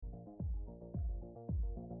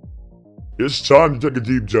It's time to take a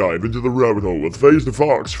deep dive into the rabbit hole with FaZe the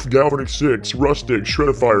Fox, Galvanic 6, Rustic,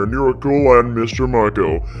 Shredifire, Neuracool, and Mr.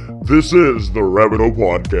 Marco. This is the Rabbit Hole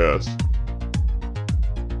Podcast.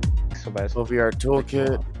 OVR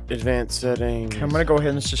toolkit, advanced settings. I'm gonna go ahead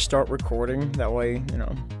and just start recording. That way,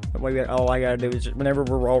 all I gotta do is whenever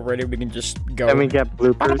we're all ready, we can just go. And we get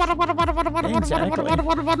bloopers. Exactly.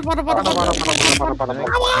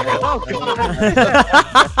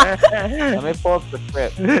 Let me pull up the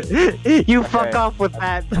script. You fuck off with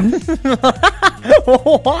that.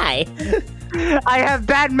 Why? I have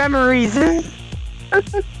bad memories.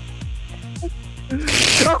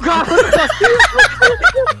 Oh god!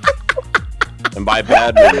 And by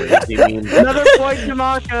bad memories, he means Another point to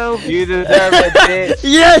Marco. You deserve it, bitch.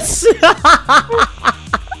 Yes.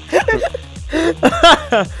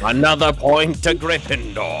 another point to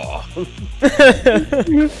Gryffindor.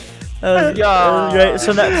 Great.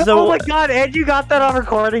 So Oh my god, and you got that on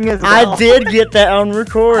recording as well. I did get that on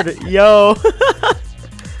record. Yo.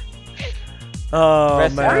 Oh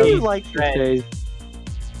Rest Why do you man. like these days?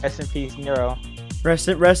 Rest in peace, Nero. Rest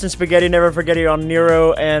in spaghetti, never forget it on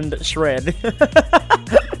Nero and Shred.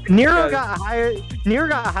 Nero got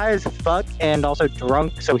high as fuck and also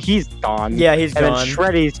drunk, so he's gone. Yeah, he's and gone. Then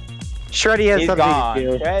Shreddy has He's something gone.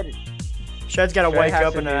 to do. Shred's gotta Shred wake has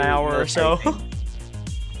up to in an do hour or so. military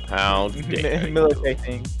How dare you. Military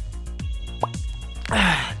thing.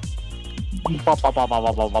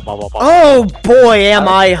 Oh boy, am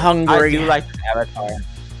I I hungry. do like this avatar.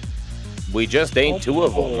 We just ate two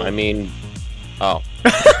of them. I mean, they're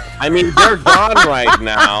gone right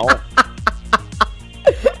now.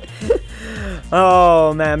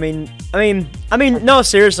 Oh man, I mean, no,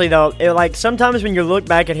 seriously though, like sometimes when you look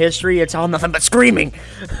back at history, it's all nothing but screaming.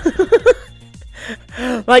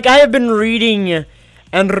 Like I have been reading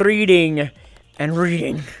and reading and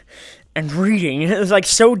reading and reading. It's like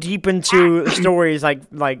so deep into stories, like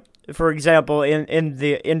for example,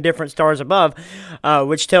 in Different Stars Above,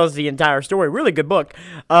 which tells the entire story. Really good book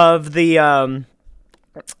of the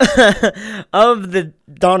of the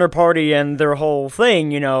Donner Party and their whole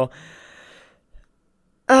thing. Yeah,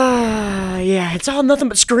 it's all nothing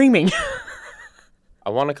but screaming. I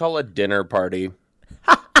want to call it dinner party.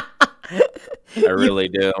 I really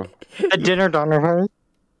do. A dinner Donner Party?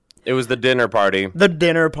 It was the dinner party. The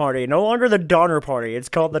dinner party. No longer the Donner Party. It's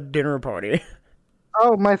called the dinner party.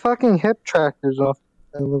 Oh, my fucking hip tracker's off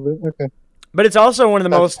a little bit. Okay. But it's also one of the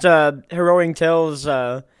most harrowing tales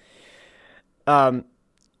in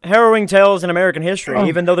American history. Oh.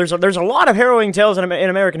 Even though there's a lot of harrowing tales in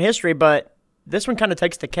American history, but this one kind of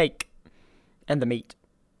takes the cake and the meat.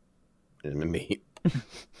 And the meat.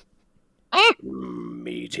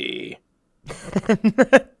 Meaty.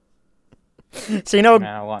 So Man,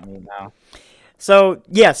 I want me now. So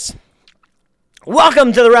yes,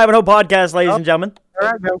 welcome to the Rabbit Hole Podcast, ladies and gentlemen.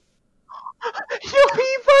 Alright, go. Yo,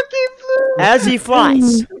 he fucking flew! As he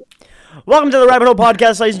flies. Welcome to the Rabbit Hole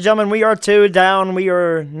Podcast, ladies and gentlemen. We are two down. We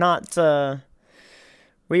are not. We're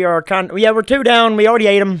two down. We already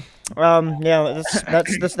ate them. Yeah,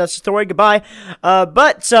 that's the story. Goodbye.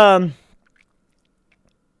 But I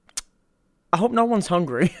hope no one's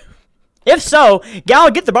hungry. If so,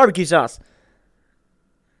 Gal, get the barbecue sauce.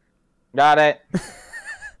 Got it.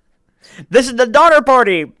 This is the Donner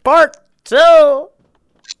Party, Part 2.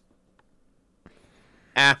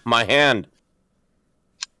 My hand.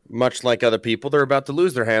 Much like other people, they're about to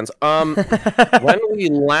lose their hands. When we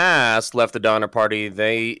last left the Donner Party,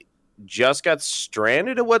 they just got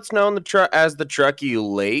stranded at what's known as the Truckee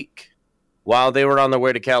Lake while they were on their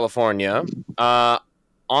way to California.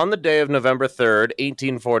 On the day of November 3rd,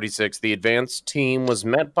 1846, the advance team was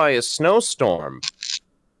met by a snowstorm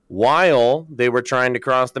while they were trying to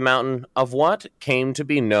cross the mountain of what came to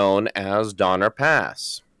be known as Donner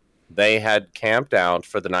Pass. They had camped out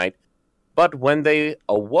for the night, but when they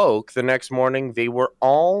awoke the next morning, they were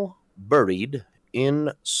all buried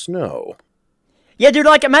in snow. Yeah, dude,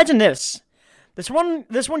 like, imagine this. This one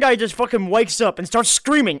guy just fucking wakes up and starts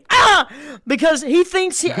screaming, "Ah!" Because he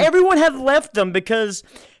thinks everyone had left him because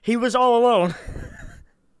he was all alone.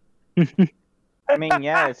 I mean,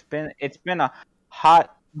 yeah, it's been a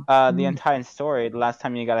hot the entire story. The last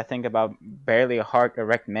time you gotta think about barely heart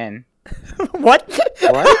erect men. What?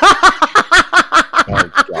 Oh,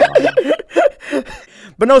 God.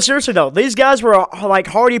 But no, seriously though, these guys were like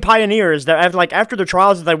hardy pioneers. That after the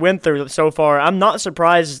trials that they went through so far, I'm not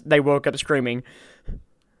surprised they woke up screaming.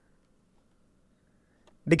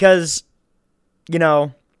 Because,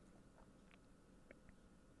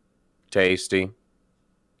 Tasty.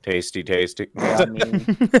 Yeah, I mean,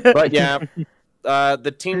 But yeah,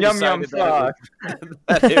 the team Yum yum decided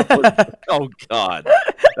that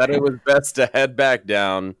it was best to head back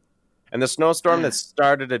down. And the snowstorm that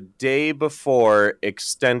started a day before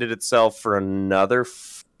extended itself for another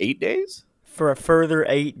 8 days? For a further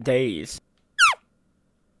 8 days.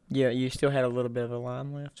 Yeah, you still had a little bit of a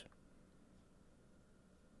line left.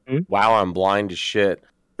 Wow, I'm blind as shit.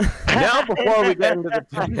 Now, before we get into the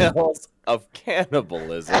details of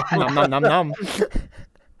cannibalism... Nom nom nom nom.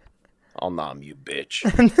 I'll nom you, bitch.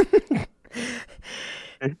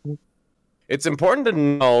 It's important to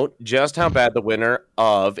note just how bad the winter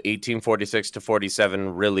of 1846 to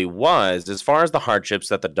 47 really was as far as the hardships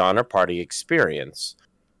that the Donner Party experienced.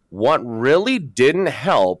 What really didn't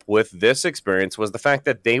help with this experience was the fact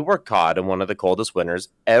that they were caught in one of the coldest winters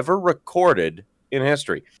ever recorded in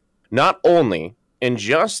history. Not only in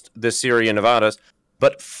just the Sierra Nevadas,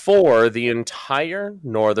 but for the entire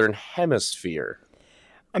northern hemisphere.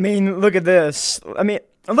 I mean, look at this. I mean,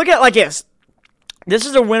 look at it like this. This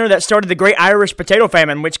is a winter that started the Great Irish Potato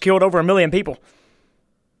Famine, which killed over 1 million people.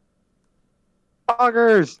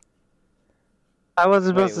 Poggers! I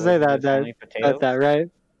wasn't supposed to say that, right?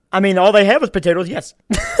 I mean, all they had was potatoes, yes.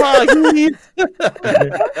 Poggies!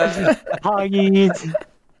 Poggies!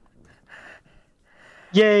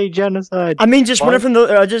 Yay, genocide! I mean, just wondering from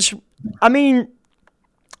the,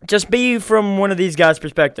 just be from one of these guys'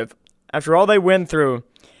 perspective. After all they went through,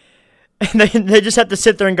 and they just have to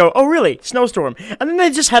sit there and go, oh, really? Snowstorm. And then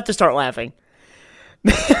they just have to start laughing.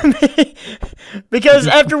 Because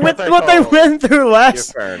after what they went through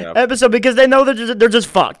last episode, because they know they're just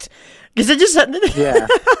fucked. Because they just yeah.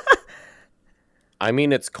 I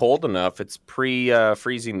mean, it's cold enough. It's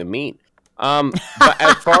freezing the meat. But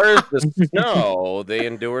as far as the snow, they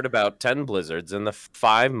endured about 10 blizzards in the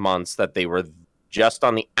 5 months that they were just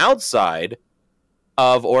on the outside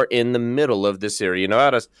of or in the middle of the Sierra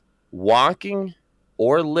Nevadas, walking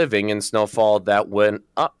or living in snowfall that went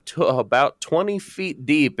up to about 20 feet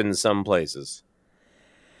deep in some places.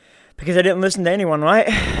 Because I didn't listen to anyone, right?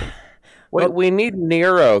 Wait, we need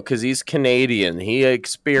Nero because he's Canadian. He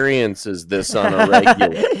experiences this on a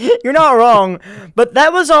regular. You're not wrong, but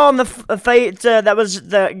that was on the fate. That was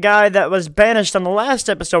the guy that was banished on the last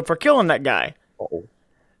episode for killing that guy. Uh-oh.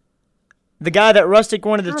 The guy that Rustic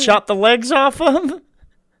wanted to chop the legs off of.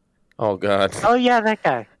 Oh, God. Oh, yeah, that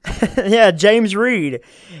guy. Yeah, James Reed.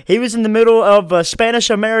 He was in the middle of a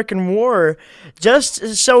Spanish-American War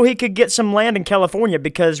just so he could get some land in California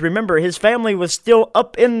because, remember, his family was still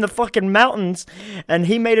up in the fucking mountains and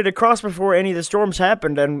he made it across before any of the storms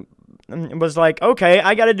happened and was like, okay,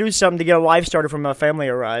 I got to do something to get a life started when my family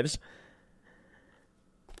arrives.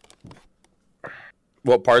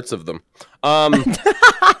 What parts of them? Well,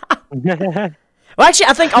 actually,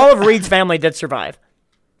 I think all of Reed's family did survive.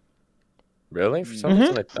 Really? For some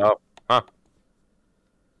reason, I thought,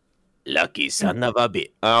 lucky son of a bitch.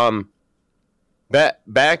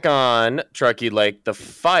 Back on Truckee Lake, the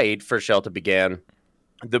fight for shelter began.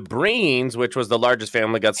 The Breens, which was the largest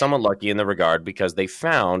family, got somewhat lucky in the regard because they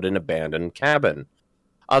found an abandoned cabin.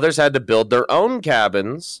 Others had to build their own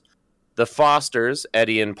cabins. The Fosters,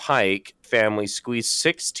 Eddie and Pike family squeezed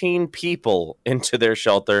 16 people into their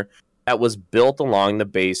shelter that was built along the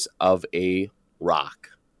base of a rock.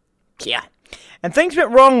 Yeah. And things went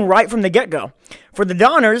wrong right from the get-go. For the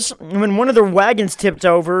Donners, when one of their wagons tipped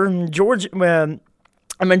over, George Donner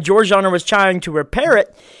was trying to repair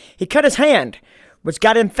it, he cut his hand, which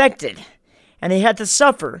got infected, and he had to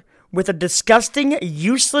suffer with a disgusting,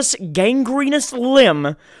 useless, gangrenous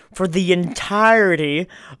limb for the entirety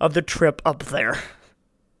of the trip up there.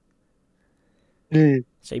 So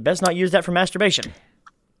you best not use that for masturbation.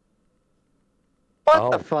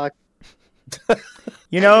 What the fuck?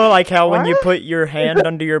 You know, like how when you put your hand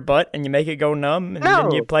under your butt and you make it go numb and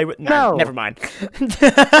then you play with... No, never mind.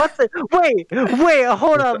 Wait,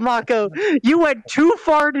 hold up, Mako. You went too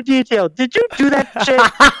far into detail. Did you do that shit?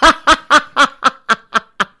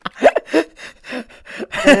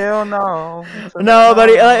 Hell no. No,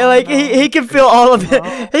 buddy. Like he can feel all of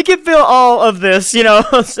it. He can feel all of this, you know.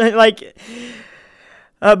 Like...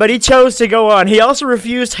 but he chose to go on. He also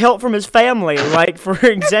refused help from his family, like for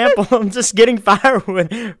example, just getting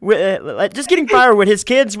firewood. His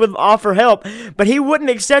kids would offer help, but he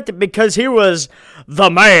wouldn't accept it because he was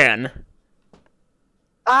the man.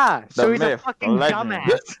 So he's a fucking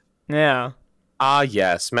dumbass. Yeah.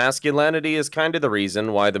 Yes, masculinity is kind of the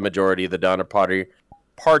reason why the majority of the Donner Party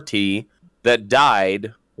that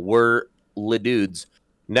died were dudes.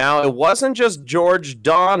 Now, it wasn't just George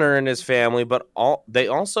Donner and his family, but they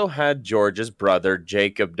also had George's brother,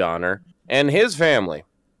 Jacob Donner, and his family.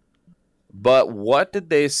 But what did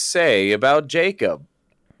they say about Jacob?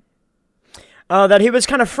 That he was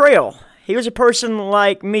kind of frail. He was a person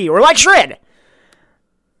like me, or like Shred.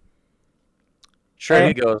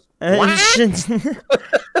 Shred goes,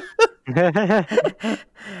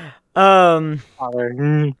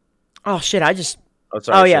 Oh shit! I just. Oh,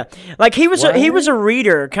 sorry, Oh yeah, like he was a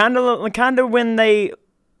reader, kind of when they.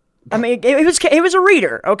 I mean, he was a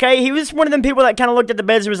reader. Okay, he was one of them people that kind of looked at the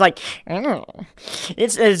beds and was like, oh,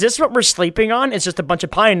 "Is this what we're sleeping on? It's just a bunch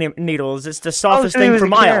of pine needles. It's the softest thing for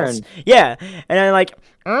miles." Yeah, and I'm like,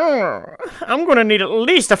 I'm gonna need at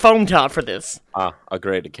least a foam top for this. A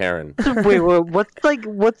great Karen. Wait,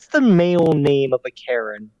 what's the male name of a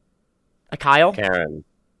Karen? A Kyle? Karen.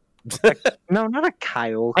 No, not a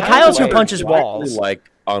Kyle. A Kyle's who punches walls.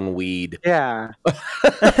 Like on weed. Yeah.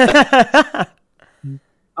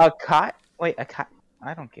 A cat? Wait, a cat?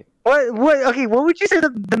 I don't get it. What? Okay, what would you say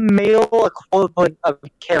the male equivalent of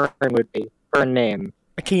Karen would be for a name?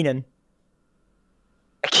 A Keenan.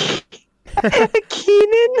 A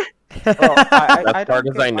Keenan? Well, As far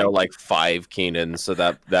as I know, like 5 Keenans, so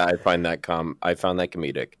that I find that I found that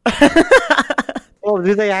comedic. Oh,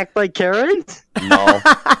 do they act like Karens? No.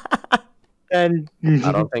 And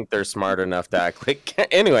I don't think they're smart enough to act like.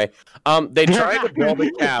 Anyway, they tried to build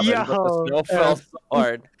a cabin, but the snow fell so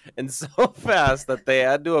hard and so fast that they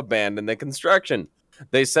had to abandon the construction.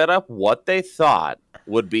 They set up what they thought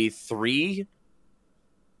would be 3.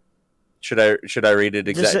 Should I read it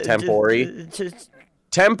exact?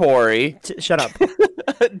 Temporary. Shut up.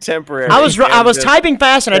 Temporary. I was typing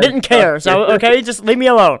fast and I didn't care. So okay, just leave me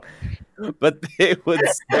alone. But they would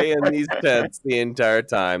stay in these tents the entire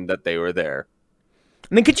time that they were there.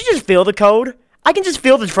 I mean, could you just feel the code? I can just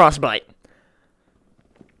feel the frostbite.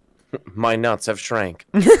 My nuts have shrank.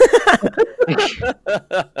 what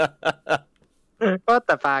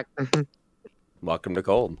the fuck? Welcome to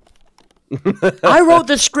cold. I wrote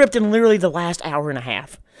this script in literally the last hour and a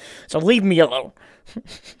half. So leave me alone.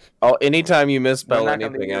 Oh, anytime you misspell We're not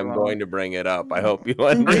gonna anything, leave you I'm alone. going to bring it up. I hope you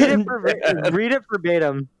understand. Read it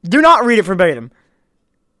verbatim. Do not read it verbatim.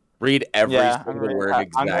 Read every Yeah, single I'm word gonna-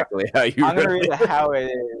 exactly how you I'm gonna read read it. it how it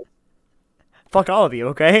is. Fuck all of you,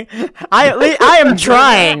 okay? I am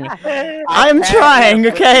trying. I am can't trying,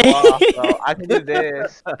 flip okay? it off, bro. I can do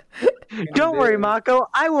this. Don't worry, Mako.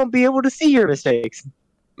 I won't be able to see your mistakes.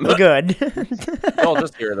 Good. I'll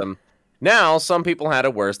just hear them. Now, some people had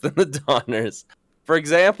it worse than the Donners. For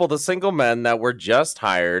example, the single men that were just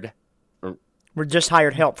hired. We're just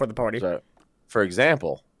hired help for the party. For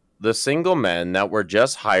example, the single men that were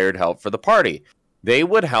just hired help for the party. They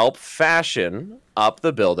would help fashion up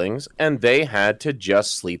the buildings, and they had to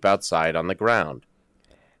just sleep outside on the ground.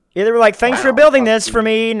 Yeah, they were like, thanks for building this for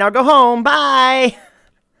me. Now go home. Bye.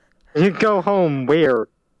 You go home where?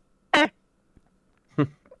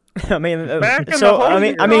 I mean, Back in so the hole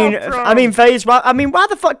you got from. FaZe. Why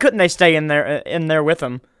the fuck couldn't they stay in there with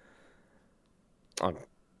them?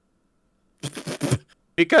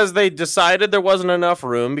 Because they decided there wasn't enough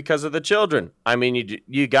room because of the children. I mean,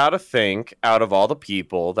 you got to think, out of all the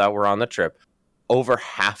people that were on the trip, over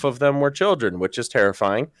half of them were children, which is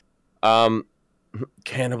terrifying.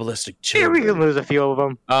 Cannibalistic Here we children. can lose a few of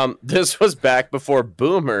them. This was back before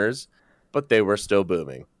boomers, but they were still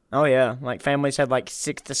booming. Oh yeah, like families had like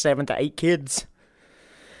 6 to 7 to 8 kids.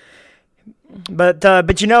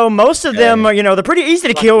 But you know, most of them are, they're pretty easy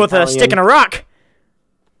to kill with a stick and a rock.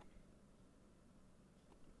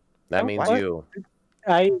 That means what? you.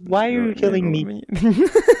 Why are you killing me?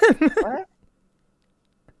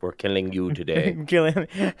 We're killing you today. Killing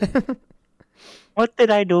What did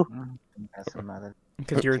I do? That's another.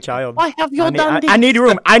 because you're a child. Why have you done I need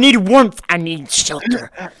room. I need warmth. I need shelter.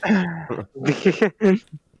 this?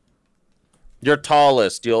 You're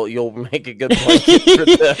tallest. You'll make a good blanket for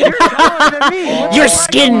them. Your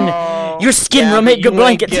skin. Your skin will make good You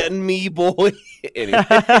ain't blankets. getting me, boy. Anyway.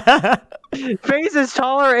 FaZe is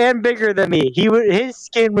taller and bigger than me. His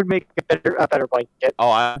skin would make a better blanket. Oh,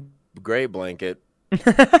 I have a great blanket.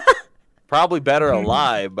 Probably better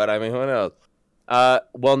alive, but I mean, who knows?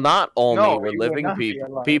 Well, not only No, were you would living not be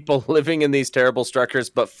alive. people living in these terrible structures,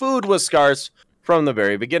 but food was scarce from the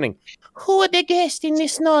very beginning. Who would have guessed in the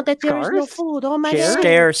snow that there is no Scarce? food? Oh my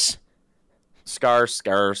Scarce? god.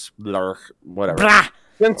 Scarce. Blur, whatever. Blah.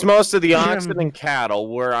 Since most of the oxen and cattle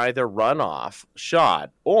were either run off,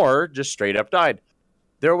 shot, or just straight up died,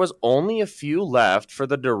 there was only a few left for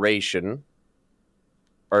the duration,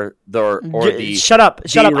 or the Shut up.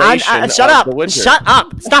 Shut up. duration Shut of up. the winter. Shut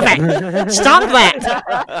up. Stop it. Stop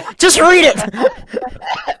that. Just read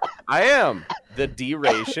it. I am. the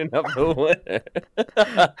duration of the winter.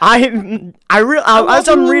 As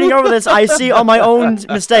I'm reading over this, I see all my own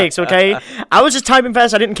mistakes. Okay, I was just typing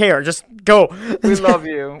fast. I didn't care. Just go. We love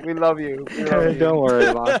you. We love you. We love you. Don't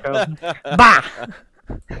worry, Marco. Bah.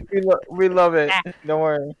 We love it. Don't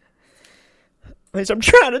worry. Please, I'm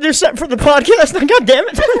trying to do something for the podcast. God damn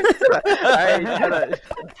it. Hey, shut up.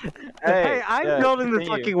 Hey, I'm building this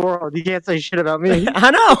continue. fucking world. You can't say shit about me.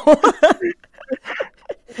 I know.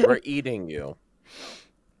 We're eating you.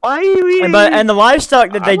 Why are you eating? And the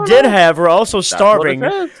livestock that they did have were also starving,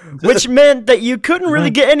 That's what it is. which meant that you couldn't really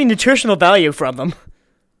get any nutritional value from them.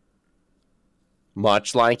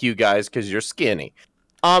 Much like you guys, because you're skinny.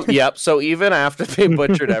 Yep. So even after they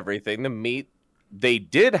butchered everything, the meat they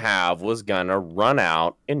did have was gonna run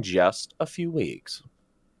out in just a few weeks.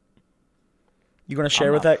 You gonna share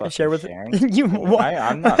I'm with not that? Share with fucking you? What?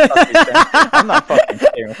 I'm not fucking sharing. I'm not fucking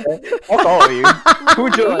sharing. Okay? Fuck all of you. Who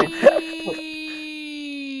joined?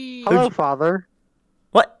 Hello, father.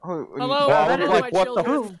 What? Hello, Well, hello, like, my what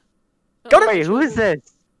children. Go to Wait, who is this?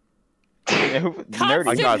 Nerdy.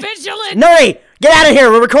 Constant vigilance. Nuri, get out of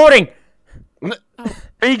here. We're recording.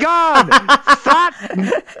 Be gone! Stop!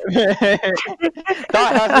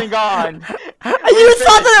 Dot has been gone. You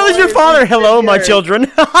thought that was your father. Hello, my children.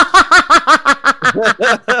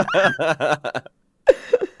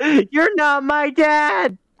 You're not my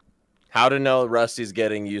dad! How to know Rusty's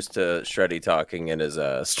getting used to Shreddy talking in his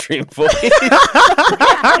stream voice.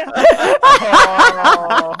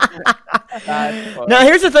 Oh, that's funny. Now,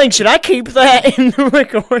 here's the thing. Should I keep that in the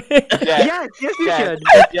recording? Yes, Yes, you yes, should.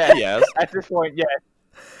 yes. Yes. At this point, yes.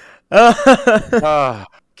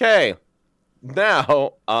 Okay. Now,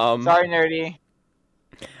 Sorry, Nerdy.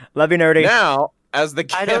 Love you, Nerdy. now as the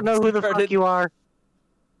I don't know who the fuck you are.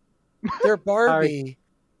 They're Barbie.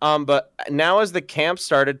 But now as the camp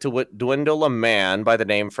started to dwindle, a man by the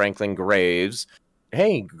name Franklin Graves,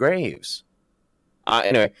 hey Graves,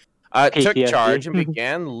 anyway, took PTSD. charge and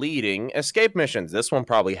began leading escape missions. This one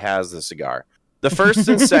probably has the cigar. The first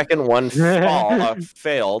and second one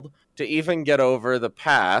failed to even get over the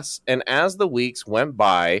pass, and as the weeks went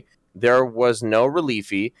by, there was no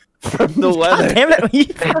reliefy from the God weather. damn it. Will you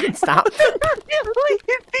fucking stop?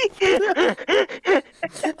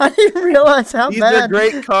 I didn't realize how These are bad.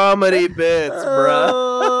 great comedy bits, bruh.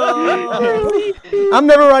 Oh. I'm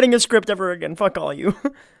never writing a script ever again. Fuck all you.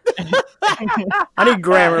 I need We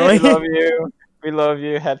Grammarly. love you. We love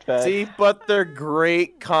you, Headfat. See, but they're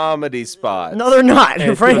great comedy spots. No, they're not. Hey,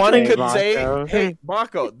 One Frankly. could Mako. say, hey,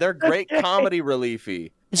 Mako, they're great comedy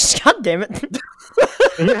reliefy. God damn it.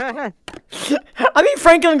 I mean,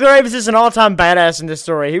 Franklin Graves is an all-time badass in this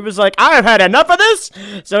story. He was like, I have had enough of this.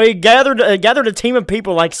 So he gathered a team of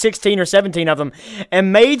people, like 16 or 17 of them,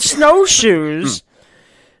 and made snowshoes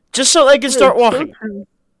just so they could start walking.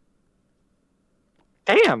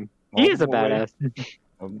 Damn, he is a badass.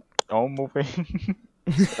 Don't move it.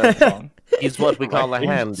 He's what we call a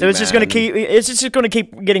handyman. So it's just gonna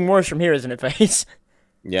keep getting worse from here, isn't it, Face?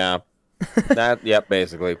 Yeah. Yep,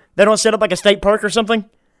 basically. They don't set up like a state park or something?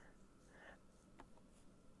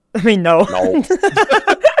 I mean, no. No.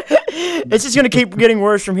 It's just gonna keep getting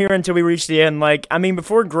worse from here until we reach the end. Like, I mean,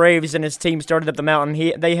 before Graves and his team started up the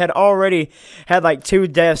mountain, they had already had like 2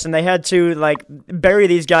 deaths, and they had to like bury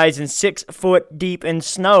these guys in 6 foot deep in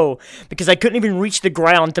snow because they couldn't even reach the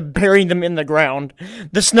ground to bury them in the ground.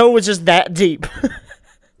 The snow was just that deep.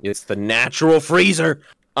 It's the natural freezer.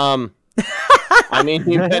 I mean,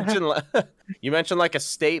 you mentioned like a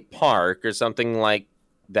state park or something like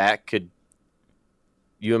that. Could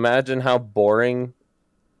you imagine how boring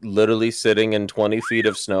literally sitting in 20 feet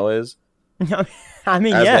of snow is? I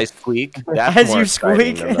mean, As yeah. I squeak, that's As more you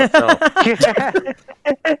exciting squeak. than the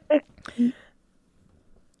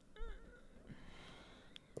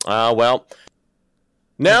snow. Well,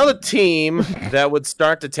 now the team that would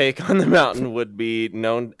start to take on the mountain would be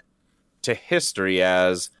known to history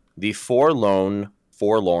as the Forlorn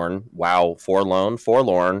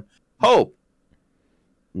Hope.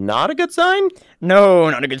 Not a good sign? No,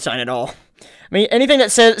 not a good sign at all. I mean, anything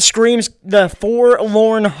that screams the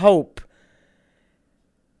Forlorn Hope.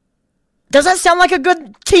 Does that sound like a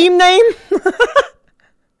good team name?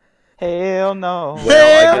 Hell no. Well,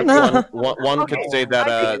 I Hell guess no. one could say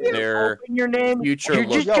that their Open your name. future You're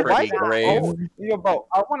looks just pretty white. grave. Yo, bro,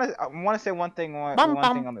 I wanna say one thing. One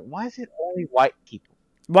thing on it. Why is it only white people?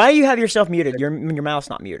 Why do you have yourself muted? Your mouth's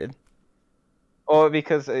not muted. Oh,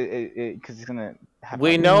 because it's gonna.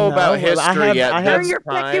 We know No, about well, history I at have Turn this your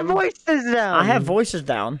fucking time. voices down. I have voices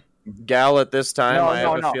down. Gal, at this time, No, I have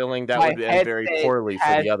no, a no. feeling that My would end very headset poorly for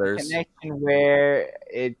has the a others. connection where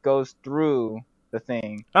it goes through the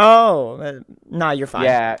thing. Oh, nah, you're fine.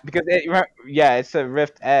 Yeah, because it's a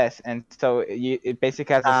Rift S, and so it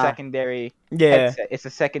basically has a secondary headset. It's a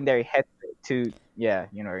secondary headset to you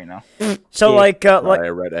know. So Yeah. I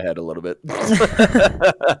read ahead a little bit.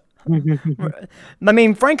 I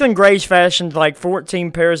mean, Franklin Grace fashioned like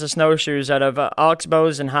 14 pairs of snowshoes out of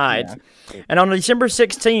oxbows and hides. Yeah. And on December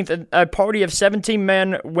 16th, a party of 17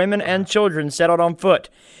 men, women, and children set out on foot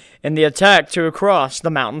in the attack to cross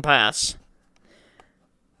the mountain pass.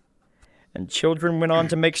 And children went on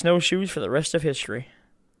to make snowshoes for the rest of history.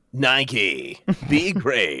 Nike, be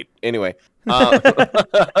great. Anyway.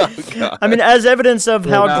 I mean, as evidence of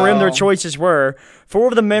how grim their choices were, 4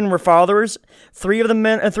 of the men were fathers, 3 of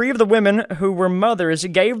the women who were mothers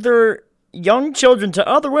gave their young children to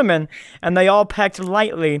other women, and they all packed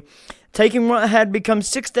lightly, taking what had become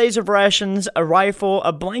 6 days of rations, a rifle,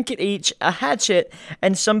 a blanket each, a hatchet,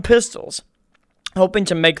 and some pistols, hoping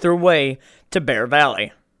to make their way to Bear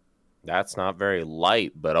Valley. That's not very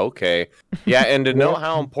light, but okay. Yeah, and to know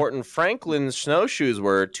how important Franklin's snowshoes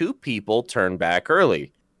were, 2 people turned back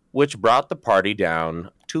early, which brought the party down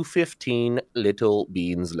to 15 little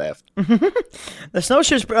beans left. The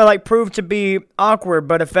snowshoes proved to be awkward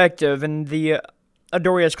but effective in the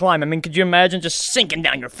Adoria's climb. I mean, could you imagine just sinking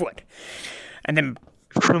down your foot and then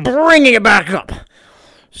bringing it back up?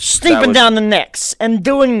 Steeping down the necks and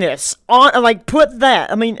doing this on put that.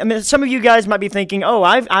 I mean, some of you guys might be thinking, "Oh,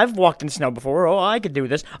 I've walked in snow before. Oh, I could do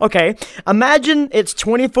this." Okay, imagine it's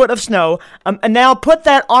 20 foot of snow, and now put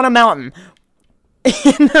that on a mountain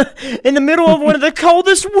in the middle of one of the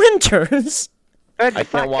coldest winters. I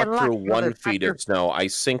can't walk through 1 feet of snow. I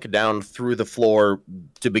sink down through the floor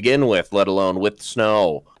to begin with, let alone with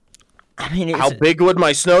snow. I mean, how big would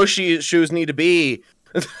my snowshoes need to be?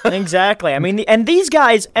 Exactly. I mean, and these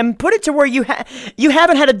guys, and put it to where you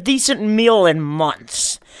haven't had a decent meal in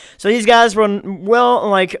months. So these guys were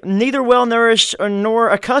neither well nourished nor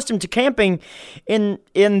accustomed to camping in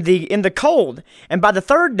the cold. And by the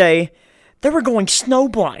 3rd day, they were going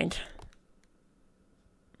snowblind.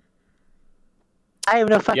 I have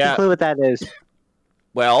no fucking clue what that is.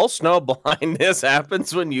 Well, snow blindness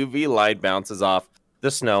happens when UV light bounces off the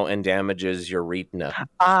snow and damages your retina.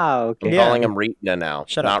 Okay. I'm calling them retina now.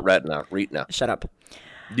 Shut not up. retina, retina. Shut up.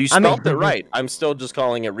 You spelled it right. I'm still just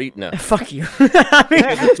calling it retina. Fuck you.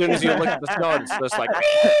 Because as soon as you look at the snow, it's just like...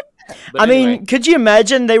 But anyway. Mean, could you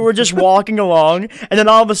imagine they were just walking along, and then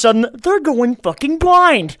all of a sudden, they're going fucking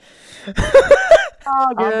blind.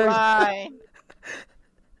 Blind.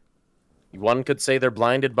 One could say they're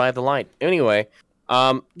blinded by the light. Anyway,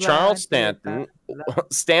 Charles Stanton...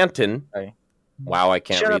 Sorry. Wow, I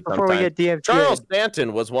can't Shut read up before sometimes. we get DMCA'd. Charles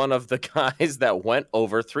Stanton was one of the guys that went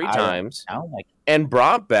over 3 times and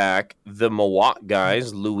brought back the Miwok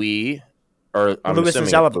guys, Louis and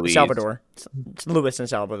Salvador. It's Louis and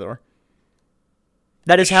Salvador.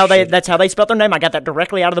 That's how they spelled their name. I got that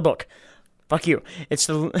directly out of the book. Fuck you. It's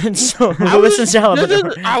Louis and Salvador.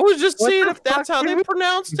 I was just seeing if that's how they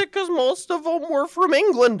pronounced it, because most of them were from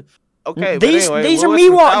England. Okay, these are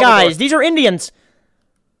Miwok guys. These are Indians.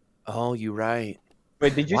 Oh, you're right.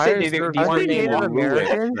 Wait, did you Why say is there these one were named Native Louis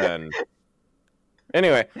Americans? then?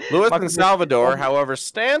 Anyway, Louis and Salvador, however,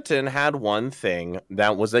 Stanton had one thing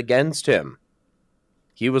that was against him.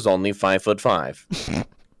 He was only 5'5".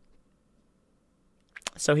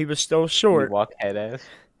 So he was so short. Walk head ass.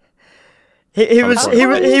 He was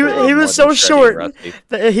so short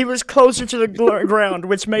that he was closer to the ground,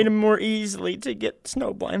 which made him more easily to get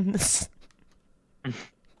snow blindness.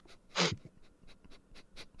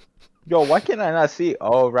 Yo, why can I not see?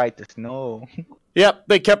 Oh, right, the snow. Yep,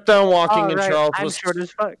 they kept on walking, and Charles I'm was short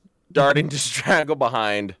as fuck. starting to straggle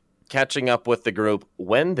behind, catching up with the group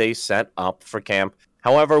when they set up for camp.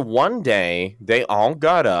 However, one day, they all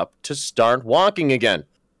got up to start walking again.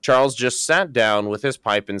 Charles just sat down with his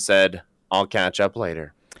pipe and said, "I'll catch up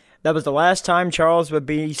later." That was the last time Charles would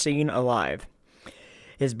be seen alive.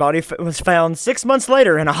 His body was found 6 months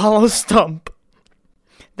later in a hollow stump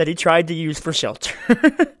that he tried to use for shelter.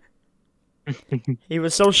 He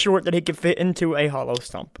was so short that he could fit into a hollow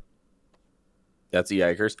stump. That's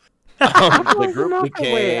yikers. The group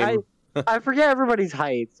became... I forget everybody's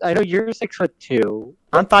heights. I know you're 6'2".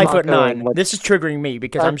 I'm 5'9". This is triggering me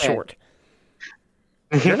because I'm short.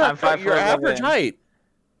 You're not I'm your average height.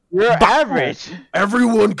 You're average.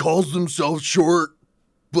 Everyone calls themselves short,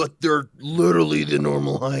 but they're literally the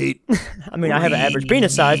normal height. I mean, I have an average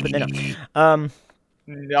penis size, but no.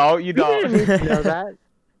 No, you don't. You know that?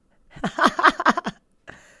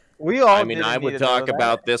 We all. I mean, I would talk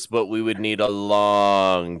about this, but we would need a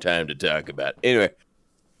long time to talk about. Anyway.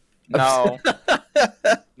 No.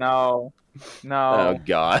 No. No. Oh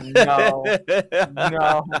God. No.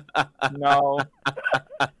 No. No.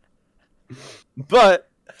 But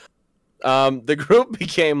the group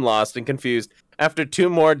became lost and confused. After 2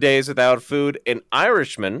 more days without food, an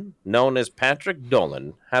Irishman known as Patrick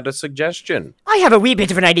Dolan had a suggestion. I have a wee bit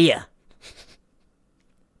of an idea.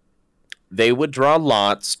 They would draw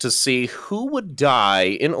lots to see who would die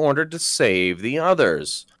in order to save the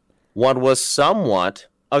others. What was somewhat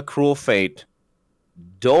a cruel fate,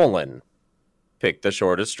 Dolan picked the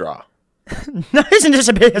shortest straw. Isn't this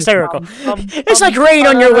a bit hysterical? It's like rain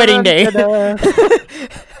on your wedding day.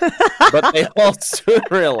 But they all soon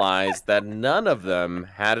realized that none of them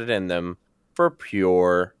had it in them for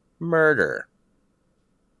pure murder.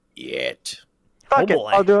 Yet. Fuck it,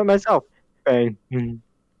 I'll do it myself. Bang.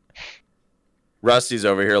 Rusty's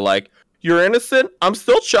over here like, you're innocent? I'm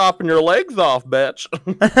still chopping your legs off, bitch.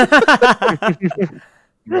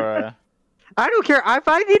 Bruh. I don't care. If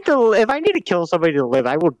I need to kill somebody to live,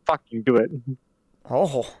 I would fucking do it.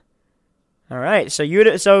 Oh. All right. So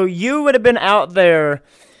you would have been out there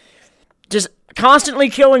just constantly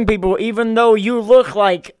killing people, even though you look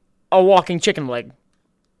like a walking chicken leg.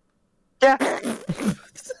 Yeah.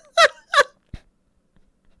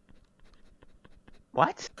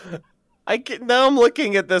 What? Now I'm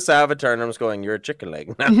looking at this avatar and I'm just going, you're a chicken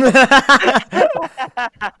leg.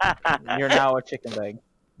 You're now a chicken leg.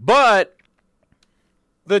 But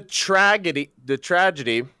the tragedy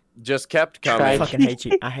just kept coming. I fucking hate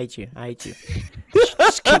you. I hate you.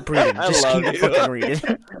 Just keep reading. Just keep fucking reading.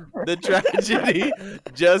 The tragedy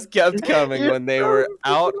just kept coming when they were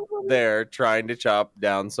out there trying to chop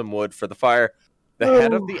down some wood for the fire. The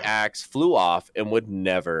head of the axe flew off and would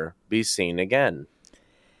never be seen again.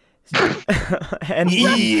 And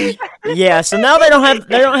yeah, so now they don't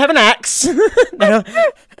have an axe.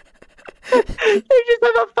 They just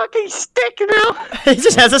have a fucking stick now. He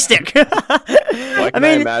just has a stick. Why can I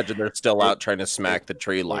imagine they're still out trying to smack the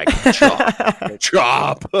tree like chop,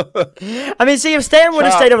 chop. I mean, see, if Stan would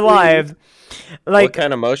have stayed alive, like what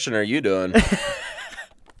kind of motion are you doing?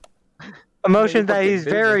 Emotion that he's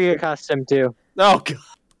very accustomed to. Oh God.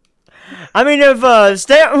 I mean, if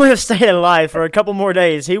Stanton would have stayed alive for a couple more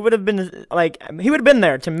days, he would have been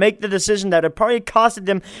there to make the decision that had probably costed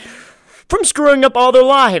them from screwing up all their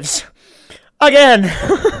lives again.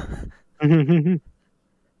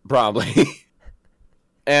 Probably.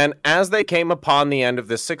 And as they came upon the end of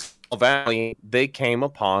the 6-mile valley, they came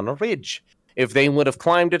upon a ridge. If they would have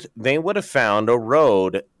climbed it, they would have found a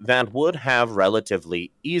road that would have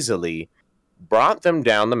relatively easily brought them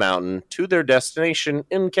down the mountain to their destination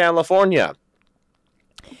in California.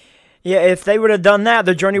 Yeah, if they would have done that,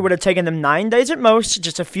 the journey would have taken them 9 days at most,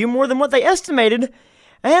 just a few more than what they estimated,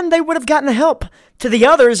 and they would have gotten help to the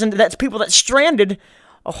others, and that's people that stranded,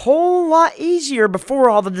 a whole lot easier before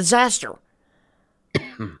all the disaster.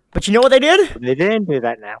 But you know what they did? They didn't do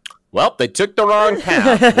that now. Well, they took the wrong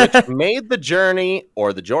path, which made the journey,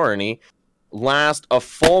 last a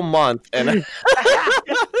full month. And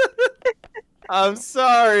I'm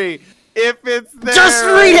sorry. If it's there, just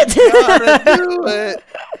read it. I gotta do it.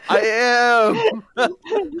 I am.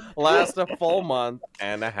 Last a full month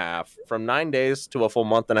and a half. From 9 days to a full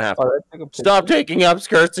month and a half. Stop taking up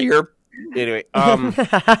skirts of your... Anyway,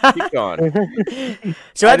 keep going.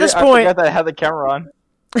 So at this point... I forgot that I had the camera on.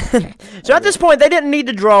 So at this point, they didn't need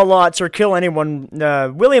to draw lots or kill anyone.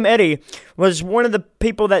 William Eddy was one of the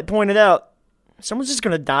people that pointed out, someone's just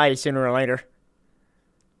going to die sooner or later.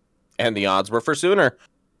 And the odds were for sooner.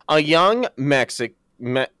 A young Mexican...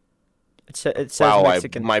 It says wow,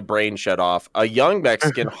 Mexican. My brain shut off. A young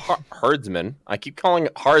Mexican herdsman. I keep calling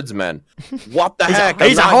it herdsman. What the heck?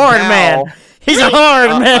 He's a hard man. He's a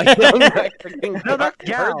hard man. A young Mexican Fuck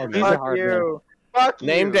you. Fuck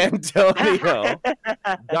named you. Antonio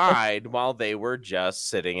died while they were just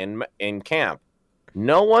sitting in camp.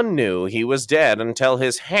 No one knew he was dead until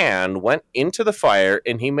his hand went into the fire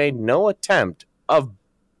and he made no attempt of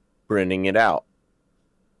burning it out.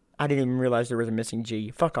 I didn't even realize there was a missing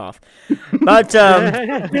G. Fuck off. But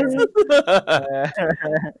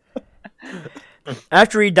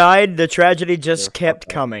after he died, the tragedy just kept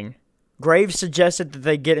coming. Graves suggested that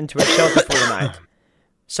they get into a shelter for the night.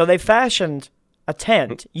 So they fashioned a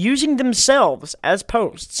tent using themselves as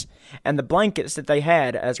posts and the blankets that they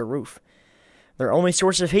had as a roof. Their only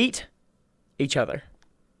source of heat? Each other.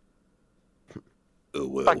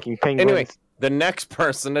 Fucking penguins. Anyway, the next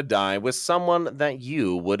person to die was someone that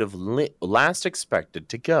you would have last expected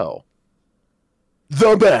to go.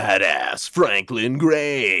 The badass Franklin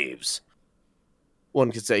Graves.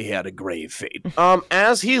 One could say he had a grave fate.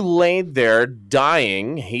 As he laid there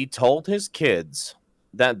dying, he told his kids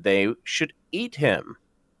that they should eat him.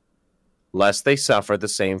 lest they suffer the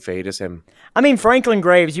same fate as him. I mean, Franklin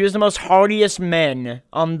Graves, he was the most hardiest man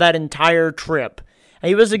on that entire trip. And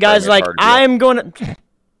he was the guy's like, I'm going to...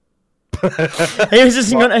 he was just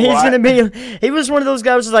he was one of those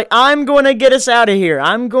guys who's like, I'm going to get us out of here.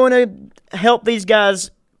 I'm going to help these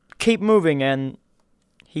guys keep moving. And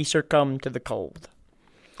he succumbed to the cold.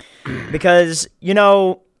 Because, you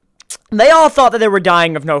know, they all thought that they were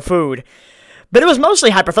dying of no food. But it was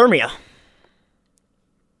mostly hypothermia.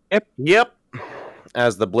 Yep.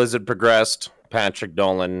 As the blizzard progressed, Patrick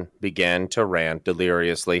Dolan began to rant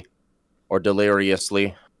deliriously. Or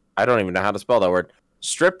deliriously. I don't even know how to spell that word.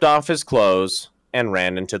 Stripped off his clothes and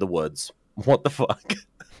ran into the woods. What the fuck?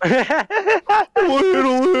 I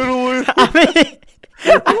mean...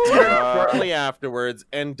 shortly afterwards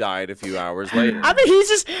and died a few hours later. I mean, he's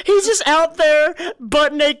just out there,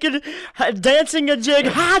 butt naked, dancing a jig,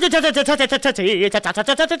 and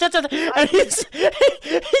he's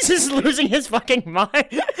just losing his fucking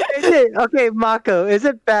mind. Okay, Mako, is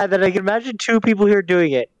it bad that I can imagine two people here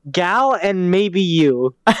doing it? Gal and maybe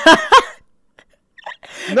you.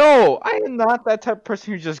 No, I am not that type of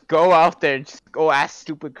person who just go out there and just go ass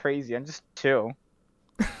stupid crazy. I'm just chill.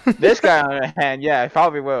 This guy, on the other hand, yeah, I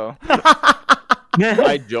probably will.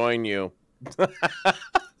 I join you.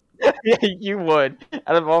 Yeah, you would.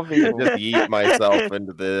 Out of all people. Just yeet myself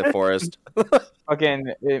into the forest.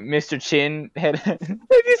 Fucking Mr. Chin had.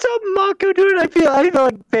 If you saw Mako do it, I feel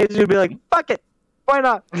like Paige would be like, fuck it. Why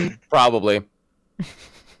not? Probably.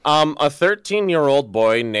 A 13-year-old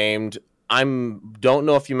boy named... don't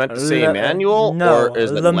know if you meant to say Emmanuel or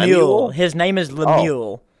is it Lemuel? His name is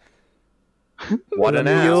Lemuel. What an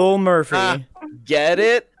ass. Lemuel Murphy. Get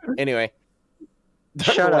it? Anyway.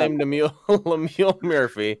 Shut up. Lemuel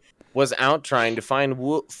Murphy was out trying to find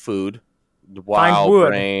food. Find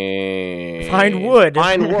wood.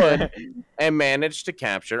 Find wood. And managed to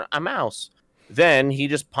capture a mouse. Then he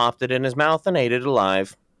just popped it in his mouth and ate it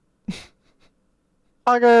alive.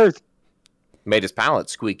 Fuckers. Made his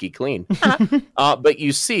palate squeaky clean. But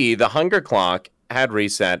you see, the hunger clock had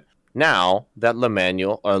reset now that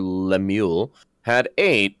Lemuel had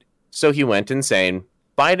ate, so he went insane,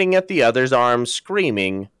 biting at the other's arms,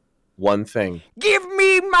 screaming one thing. Give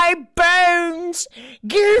me my bones!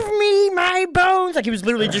 Give me my bones! Like he was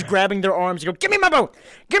literally just grabbing their arms and go, give me my bone!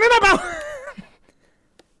 Give me my bone!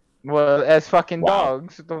 Well, as fucking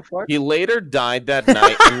dogs. What the fuck? He later died that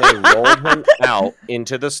night and they rolled him out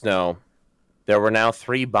into the snow. There were now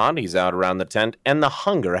 3 bodies out around the tent, and the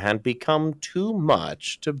hunger had become too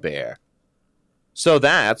much to bear. So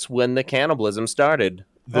that's when the cannibalism started.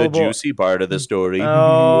 The juicy part of the story.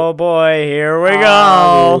 Oh boy, here we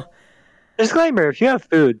go. Disclaimer, if you have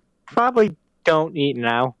food, probably don't eat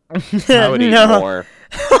now. I would eat more.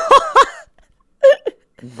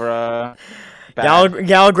 Bruh.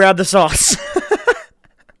 Gal, grab the sauce.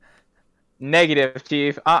 Negative,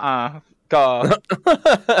 Chief. Go.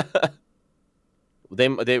 They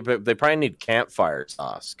probably need campfire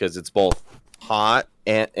sauce because it's both hot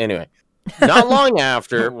and anyway. Not long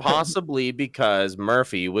after, possibly because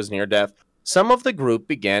Murphy was near death, some of the group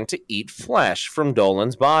began to eat flesh from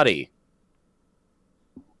Dolan's body.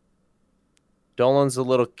 Dolan's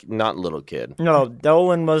not little kid. No,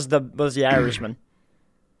 Dolan was the Irishman.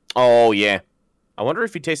 Oh yeah. I wonder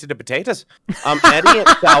if he tasted the potatoes. Eddie and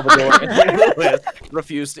Salvador and Lewis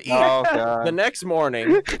refused to eat. Oh, God. The next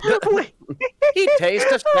morning, he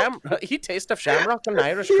tasted of shamrock and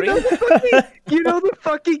Irish cream. You know the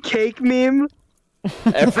fucking cake meme?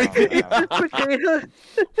 Everything.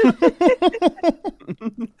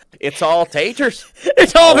 It's all taters.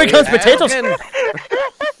 It's all because potatoes.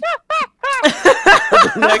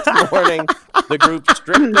 The next morning, the group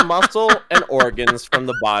stripped the muscle and organs from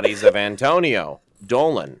the bodies of Antonio,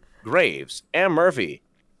 Dolan, Graves, and Murphy.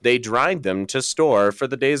 They dried them to store for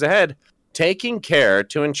the days ahead, taking care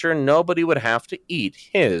to ensure nobody would have to eat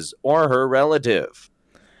his or her relative.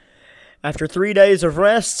 After 3 days of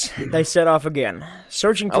rest, they set off again,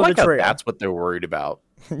 searching for the trail. That's what they're worried about.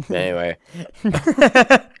 Anyway.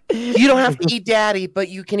 You don't have to eat daddy, but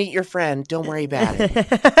you can eat your friend. Don't worry about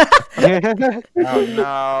it. Oh,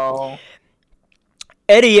 no.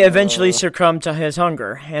 Eddie eventually succumbed to his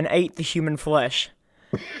hunger and ate the human flesh.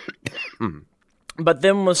 But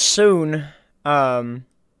then was soon, but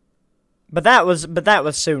that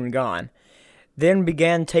was soon gone. Then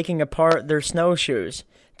began taking apart their snowshoes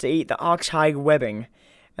to eat the oxhide webbing,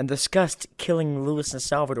 and discussed killing Lewis and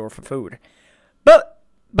Salvador for food. But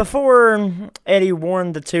before Eddie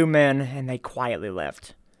warned the 2 men, and they quietly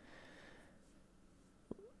left.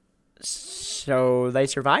 So they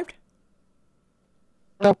survived?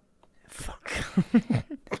 No. Fuck.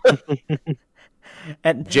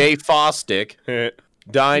 And Jay Fosdick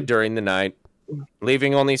died during the night,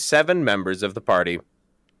 leaving only 7 members of the party.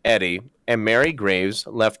 Eddie and Mary Graves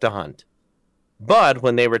left to hunt. But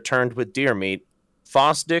when they returned with deer meat,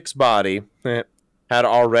 Fosdick's body had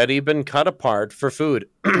already been cut apart for food.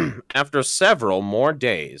 After several more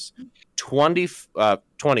days,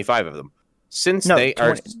 25 of them, since they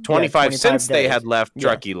had left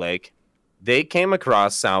Truckee Lake, they came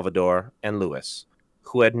across Salvador and Lewis,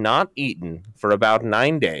 who had not eaten for about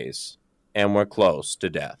 9 days and were close to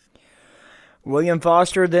death. William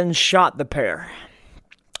Foster then shot the pair,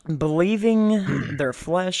 believing their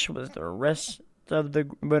flesh was the rest of the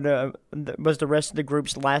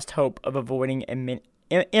group's last hope of avoiding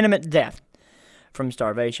imminent death from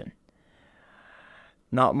starvation.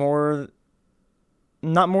 Not more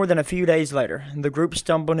than a few days later, the group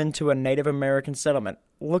stumbled into a Native American settlement,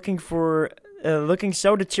 looking so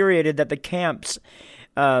deteriorated that the camp's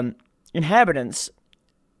inhabitants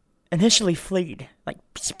initially fled. Like,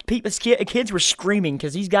 kids were screaming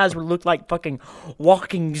because these guys looked like fucking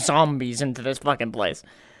walking zombies into this fucking place.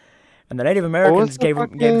 And the Native Americans gave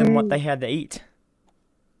them what they had to eat.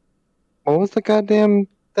 What was the goddamn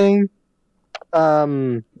thing?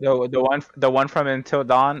 The one from Until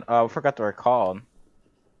Dawn. I forgot what they're called.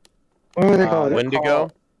 What were they called?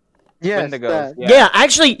 Wendigo? Yes, Wendigos. Yeah,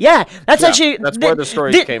 actually, that's actually where the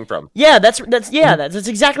stories came from. Yeah, that's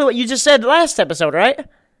exactly what you just said last episode, right?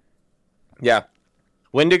 Yeah.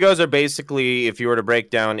 Wendigos are basically, if you were to break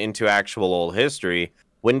down into actual old history,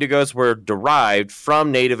 Wendigos were derived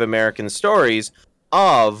from Native American stories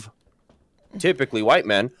of typically white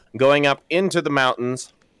men going up into the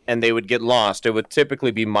mountains, and they would get lost. It would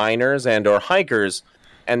typically be miners and or hikers,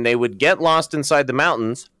 and they would get lost inside the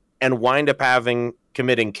mountains and wind up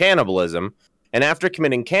committing cannibalism. And after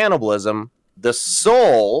committing cannibalism, the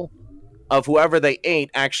soul of whoever they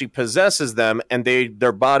ate actually possesses them, and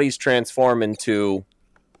their bodies transform into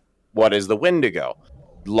what is the Wendigo.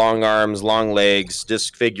 Long arms, long legs,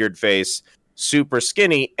 disfigured face, super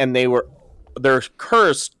skinny, and they're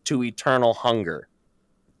cursed to eternal hunger.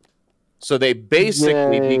 So they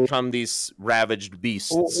basically become these ravaged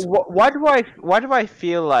beasts. Why do I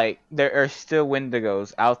feel like there are still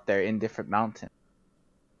Wendigos out there in different mountains?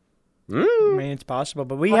 I mean, it's possible,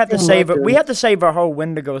 but we have to save our whole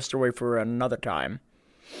Wendigo story for another time.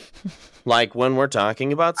 Like when we're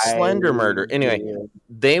talking about Slender Murder. Anyway,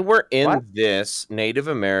 they were in this Native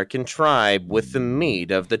American tribe with the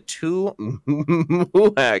meat of the 2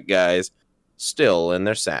 Muhat guys still in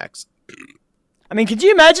their sacks. I mean, could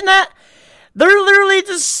you imagine that? They're literally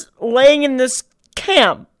just laying in this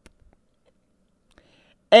camp.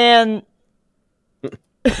 And...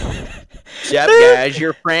 Sup, guys?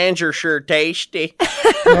 Your friends are sure tasty.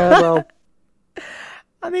 Yeah, well.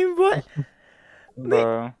 I mean, what?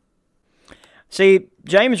 Bro. See,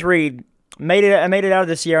 James Reed made it out of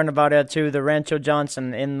the Sierra Nevada to the Rancho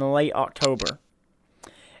Johnson in late October.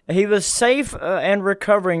 He was safe and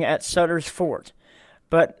recovering at Sutter's Fort,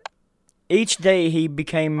 but each day he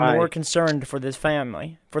became more concerned for the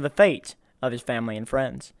fate of his family and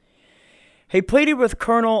friends. He pleaded with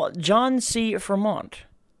Colonel John C. Fremont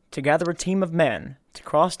to gather a team of men to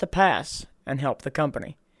cross the pass and help the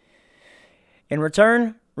company. In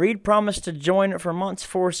return, Reed promised to join Fremont's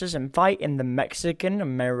forces and fight in the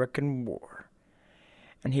Mexican-American War.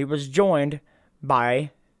 And he was joined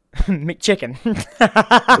by McChicken.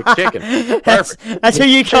 McChicken. Perfect. That's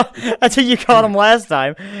who you called him last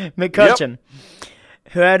time, McCutcheon,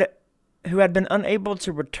 who had been unable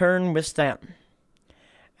to return with Stanton,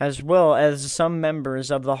 as well as some members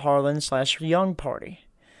of the Harlan/Young Party.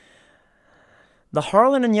 The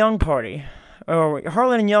Harlan and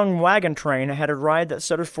Young wagon train had arrived at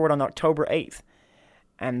Sutter's Fort on October 8th,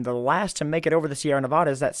 and the last to make it over the Sierra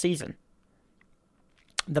Nevadas that season.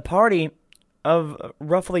 The party of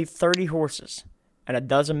roughly 30 horses and a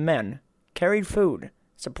dozen men carried food,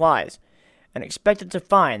 supplies, and expected to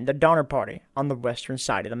find the Donner Party on the western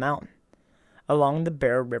side of the mountain, along the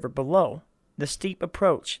Bear River below the steep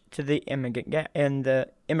approach to the Immigrant Gap.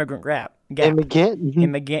 Immigrant.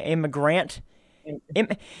 Let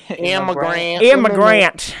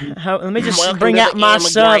me just bring out my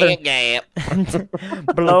southern Gap.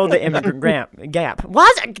 below the Immigrant Gap.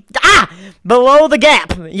 What? Below the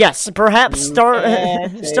gap. Yes, perhaps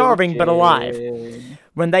starving but alive.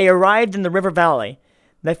 When they arrived in the river valley,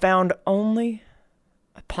 they found only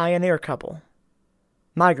a pioneer couple,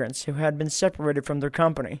 migrants who had been separated from their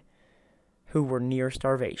company, who were near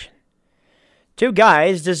starvation. 2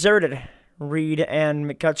 guys deserted Reed and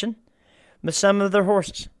McCutcheon with some of their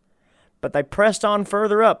horses, but they pressed on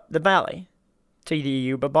further up the valley to the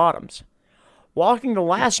Yuba Bottoms. Walking the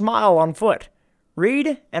last mile on foot,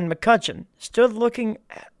 Reed and McCutcheon stood looking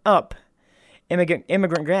up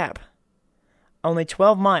Immigrant Gap, only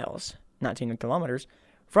 12 miles, 19 kilometers,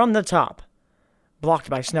 from the top, blocked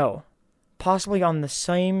by snow, possibly on the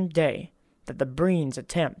same day that the Breens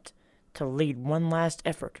attempt to lead one last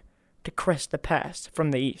effort to crest the pass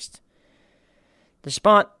from the east.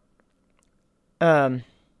 Despondent.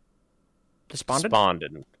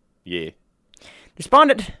 Yeah.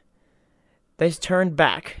 Despondent. They turned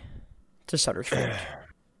back to Sutter's Fort.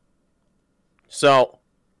 So,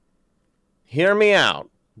 hear me out.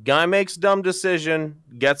 Guy makes a dumb decision,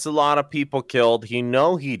 gets a lot of people killed. He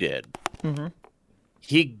did. Mm-hmm.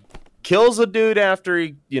 He kills a dude after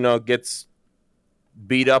he, gets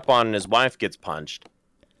beat up on and his wife gets punched.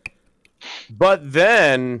 But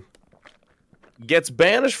then gets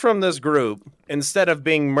banished from this group instead of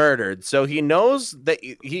being murdered. So he knows that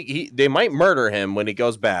they might murder him when he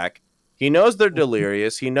goes back. He knows they're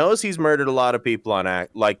delirious. He knows he's murdered a lot of people on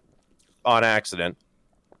accident.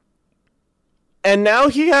 And now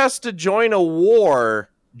he has to join a war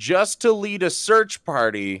just to lead a search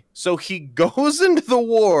party. So he goes into the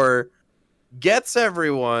war, gets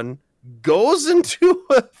everyone, goes into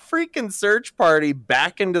a freaking search party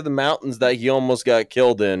back into the mountains that he almost got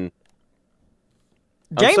killed in.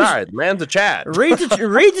 James, I'm sorry, man's a Chad. Read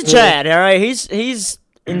the Chad, all right? He's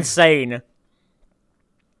insane.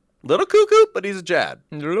 Little cuckoo, but he's a Chad.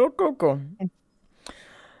 Little cuckoo.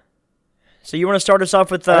 So you want to start us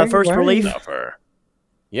off with first relief?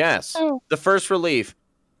 Yes, the first relief.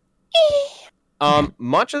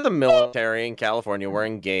 Much of the military in California were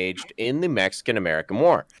engaged in the Mexican-American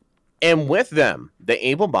War. And with them, the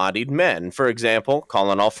able-bodied men, for example,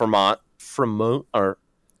 Colonel Fremont. Colonel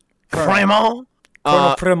Fremont.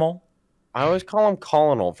 I always call him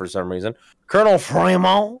Colonel for some reason. Colonel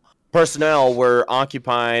Fremont personnel were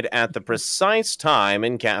occupied at the precise time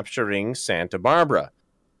in capturing Santa Barbara.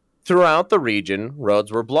 Throughout the region,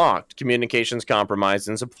 roads were blocked, communications compromised,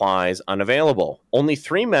 and supplies unavailable. Only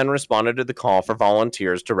 3 men responded to the call for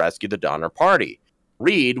volunteers to rescue the Donner Party.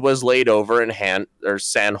 Reed was laid over in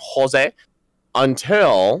San Jose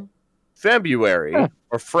until February,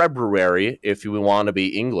 or February, if you want to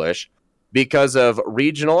be English, because of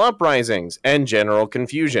regional uprisings and general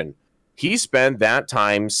confusion. He spent that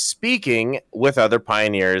time speaking with other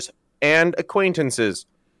pioneers and acquaintances.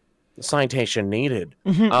 Citation needed.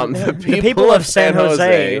 The people of San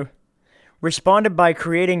Jose responded by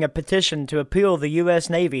creating a petition to appeal the U.S.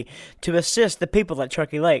 Navy to assist the people at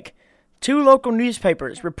Truckee Lake. 2 local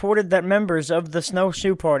newspapers reported that members of the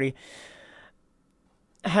Snowshoe Party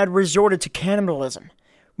had resorted to cannibalism,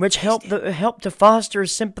 which helped to foster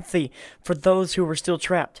sympathy for those who were still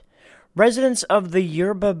trapped. Residents of the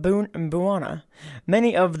Yerba Buena,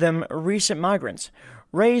 many of them recent migrants,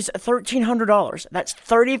 raised $1,300, that's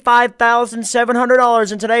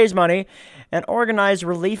 $35,700 in today's money, and organized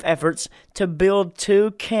relief efforts to build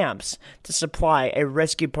 2 camps to supply a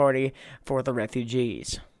rescue party for the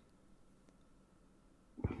refugees.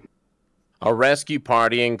 A rescue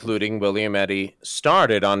party, including William Eddy,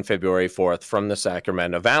 started on February 4th from the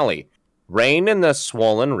Sacramento Valley. Rain in the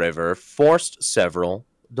swollen river forced several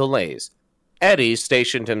delays. Eddy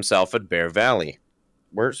stationed himself at Bear Valley.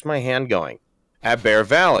 Where's my hand going? At Bear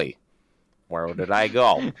Valley. Where did I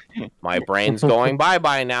go? My brain's going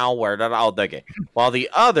bye-bye now. Okay. While the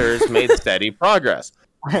others made steady progress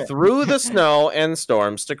through the snow and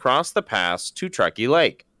storms to cross the pass to Truckee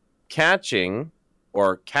Lake, caching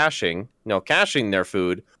their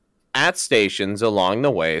food at stations along the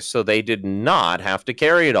way so they did not have to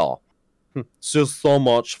carry it all. It's just so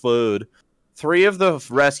much food. 3 of the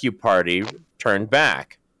rescue party turned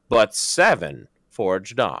back, but 7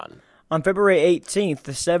 forged on. On February 18th,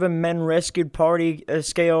 the 7-men rescued party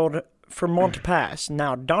scaled Fremont Pass,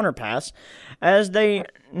 now Donner Pass, as they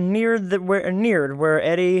neared where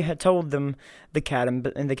Eddy had told them the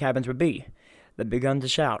cabins would be. They began to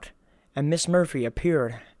shout, and Miss Murphy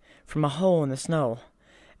appeared from a hole in the snow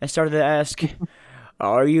and started to ask,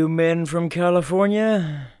 "Are you men from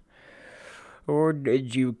California? Or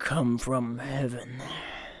did you come from heaven?"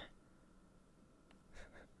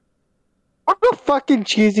 What a fucking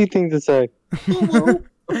cheesy thing to say.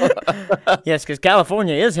 Yes, because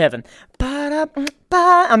California is heaven.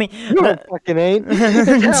 I mean, No, it fucking ain't.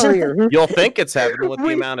 It's hell here. You'll think it's heaven with the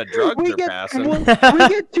amount of drugs they're passing. We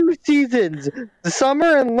get 2 seasons. The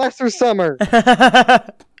summer and lesser summer.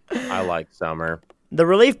 I like summer. The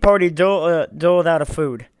relief party doled out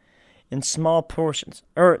food in small portions,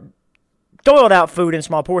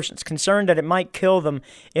 concerned that it might kill them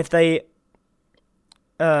if they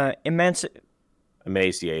emaciated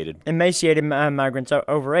migrants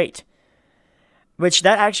overate. which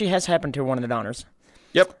that actually has happened to one of the Donners.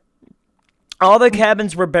 Yep. All the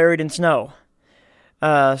cabins were buried in snow.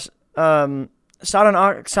 Solid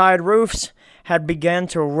oxide roofs had begun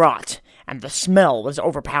to rot, and the smell was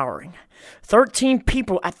overpowering. 13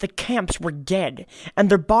 people at the camps were dead, and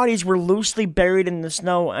their bodies were loosely buried in the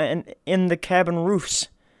snow and in the cabin roofs.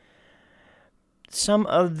 Some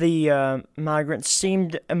of the migrants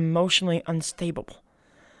seemed emotionally unstable.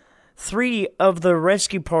 3 of the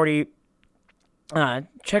rescue party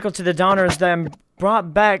trickled to the Donners, then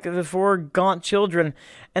brought back the 4 gaunt children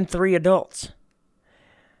and 3 adults.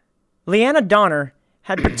 Leanna Donner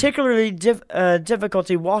had particularly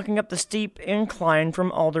difficulty walking up the steep incline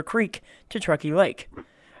from Alder Creek to Truckee Lake.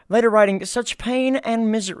 Later writing, "Such pain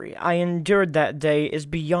and misery I endured that day is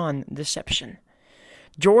beyond deception.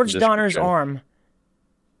 George Donner's arm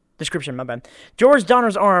was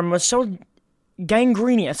so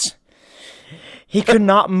gangrenous he could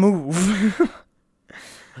not move."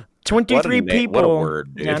 23 people. What a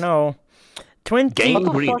word, dude. I know. 20.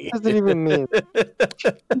 What the fuck does it even mean?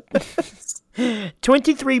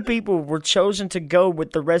 23 people were chosen to go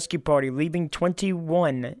with the rescue party, leaving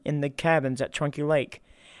 21 in the cabins at Truckee Lake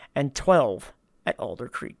and 12 at Alder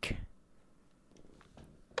Creek.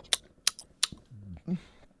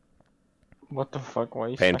 What the fuck? Why are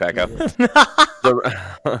you Pain sucking back up.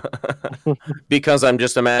 Because I'm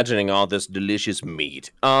just imagining all this delicious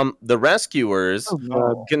meat. The rescuers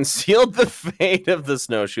concealed the fate of the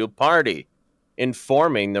snowshoe party,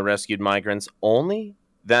 informing the rescued migrants only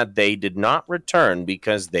that they did not return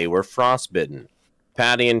because they were frostbitten.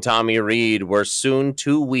 Patty and Tommy Reed were soon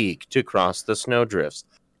too weak to cross the snowdrifts,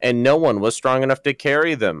 and no one was strong enough to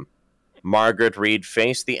carry them. Margaret Reed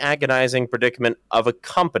faced the agonizing predicament of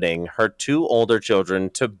accompanying her 2 older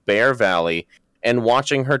children to Bear Valley and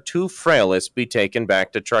watching her 2 frailest be taken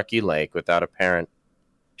back to Truckee Lake without a parent.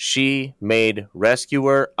 She made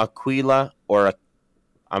rescuer Aquila,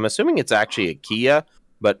 I'm assuming it's actually Akia,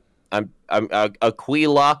 but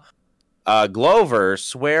Aquila Glover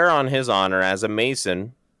swear on his honor as a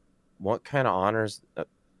Mason. What kind of honors?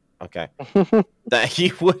 Okay. That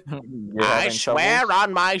he would. I swear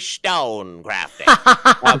on my stone crafting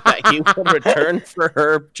that he would return for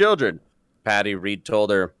her children. Patty Reed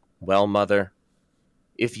told her, "Well, mother,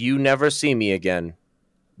 if you never see me again,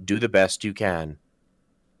 do the best you can."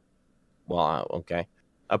 Well, okay.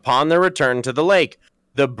 Upon their return to the lake,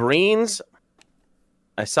 the Breens.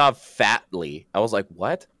 I saw fatly. I was like,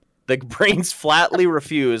 what? The Breens flatly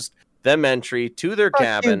refused them entry to their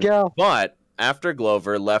cabin, but after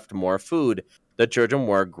Glover left more food, the children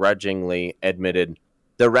were grudgingly admitted.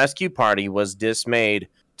 The rescue party was dismayed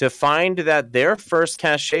to find that their first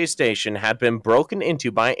cache station had been broken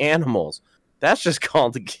into by animals. That's just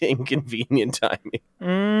called inconvenient timing.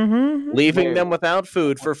 Mm-hmm. Leaving them without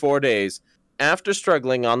food for 4 days. After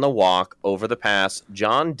struggling on the walk over the pass,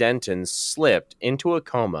 John Denton slipped into a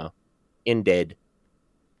coma and dead.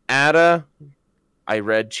 Ada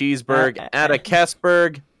Kessberg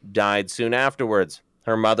died soon afterwards.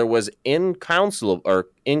 Her mother was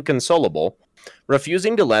inconsolable,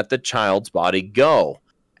 refusing to let the child's body go.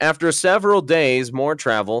 After several days more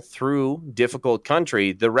travel through difficult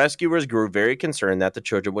country, the rescuers grew very concerned that the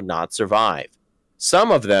children would not survive.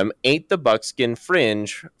 Some of them ate the buckskin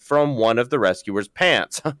fringe from one of the rescuers'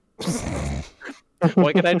 pants.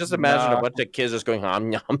 Why can I just imagine a bunch of kids just going,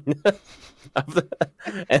 nom, nom,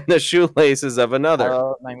 and the shoelaces of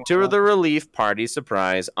another. To the relief party's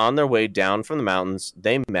surprise, on their way down from the mountains,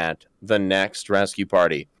 they met the next rescue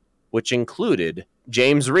party, which included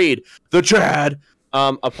James Reed, the Chad.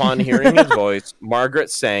 Upon hearing his voice,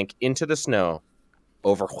 Margaret sank into the snow,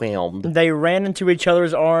 overwhelmed. They ran into each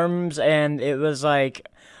other's arms, and it was like,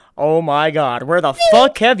 oh my God, where the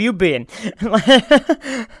fuck have you been? Going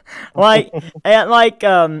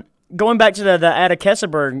back to the Ada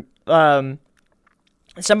Kesselberg,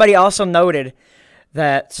 somebody also noted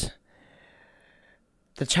that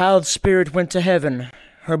the child's spirit went to heaven,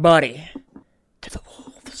 her body to the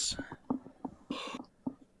wolves.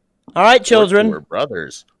 All right, children. We're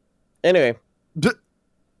brothers. Anyway.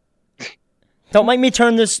 Don't make me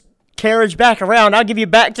turn this carriage back around. I'll give you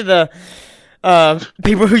back to the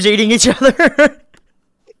people who's eating each other.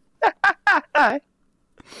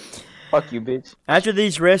 Fuck you, bitch. After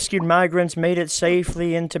these rescued migrants made it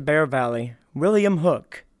safely into Bear Valley, William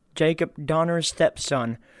Hook, Jacob Donner's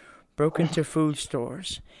stepson, broke into food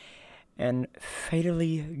stores and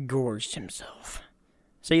fatally gorged himself.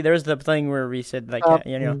 See, there's the thing where we said,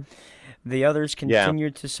 the others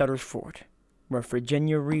continued to Sutter's Fort, where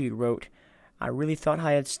Virginia Reed wrote, "I really thought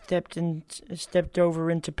I had stepped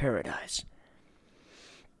over into paradise."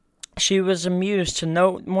 She was amused to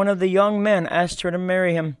note one of the young men asked her to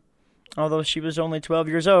marry him, although she was only 12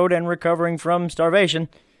 years old and recovering from starvation.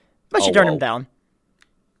 But she turned him down.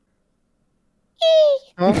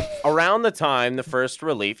 Around the time the first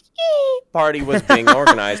relief party was being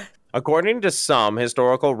organized, according to some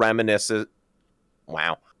historical reminiscences,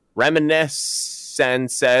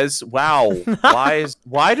 why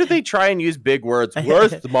do they try and use big words? We're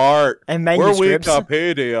smart. And manuscripts. We're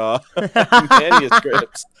Wikipedia.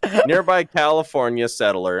 Manuscripts. Nearby California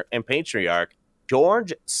settler and patriarch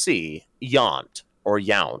George C. Yount, or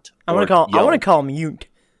Yount. I want to call him Yount.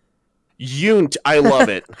 Yount, I love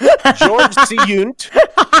it. George C. Yount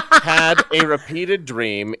had a repeated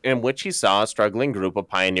dream in which he saw a struggling group of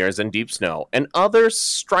pioneers in deep snow and other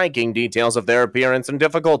striking details of their appearance and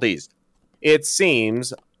difficulties. It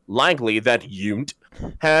seems likely that Yount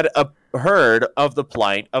had heard of the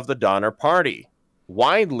plight of the Donner Party,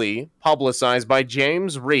 widely publicized by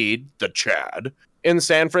James Reed, the Chad, in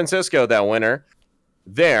San Francisco that winter.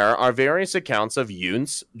 There are various accounts of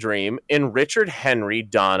Yount's dream in Richard Henry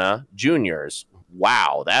Donner Jr.'s.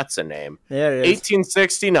 Wow, that's a name. Yeah, it is.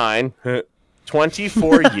 1869,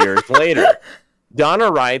 24 years later.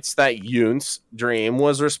 Donner writes that Yount's dream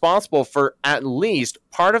was responsible for at least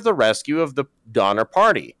part of the rescue of the Donner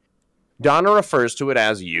Party. Donner refers to it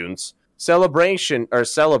as Yount's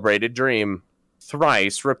celebrated dream,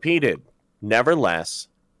 thrice repeated. Nevertheless,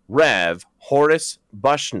 Rev. Horace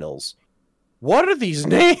Bushnell's. What are these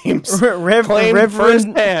names? Claimed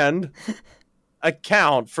firsthand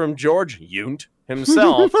account from George Yount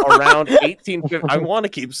himself around 1850. I want to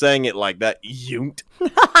keep saying it like that. Yount.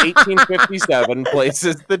 1857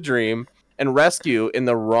 places the dream and rescue in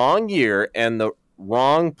the wrong year and the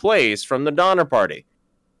wrong place from the Donner Party.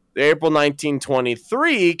 The April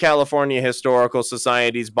 1923 California Historical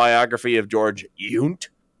Society's biography of George Yount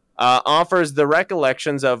offers the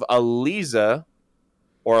recollections of Eliza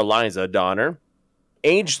Donner,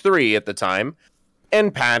 age 3 at the time,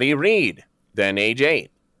 and Patty Reed, then age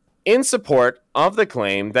 8, in support of the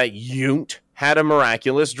claim that Yount had a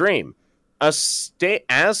miraculous dream. As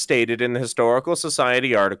stated in the Historical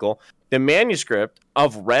Society article, the manuscript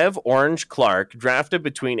of Rev. Orange Clark, drafted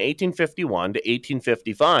between 1851 to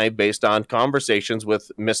 1855 based on conversations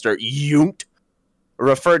with Mr. Yount,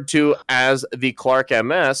 referred to as the Clark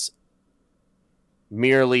MS,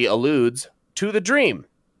 merely alludes to the dream.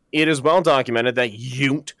 It is well documented that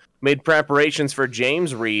Yount made preparations for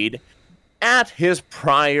James Reed at his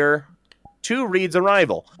prior to Reed's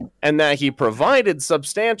arrival, and that he provided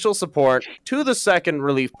substantial support to the Second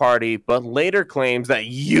Relief Party, but later claims that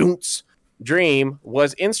Yount's dream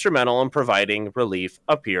was instrumental in providing relief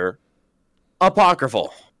appear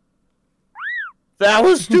apocryphal. That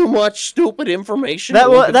was too much stupid information.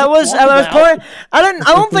 I don't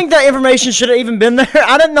think that information should have even been there.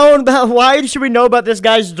 I don't know about why should we know about this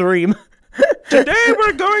guy's dream. Today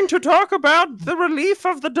we're going to talk about the relief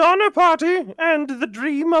of the Donner Party and the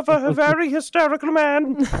dream of a very hysterical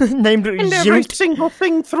man named and every Yount. single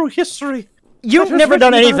thing through history. You've never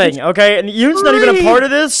done anything, okay? And Yount's not even a part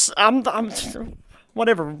of this. I'm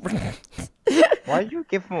whatever. Why do you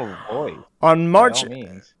give him a voice? On March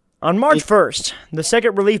 1st, the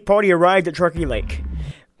Second Relief Party arrived at Truckee Lake.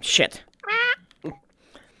 Shit.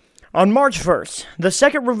 On March 1st, the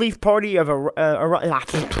Second Relief Party of On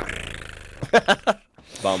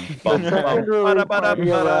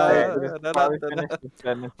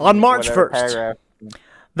March 1st,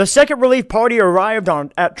 the Second Relief Party arrived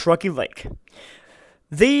at Truckee Lake.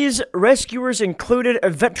 These rescuers included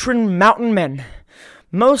veteran mountain men,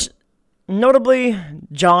 most notably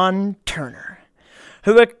John Turner,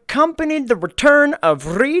 who accompanied the return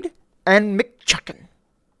of Reed and McChicken.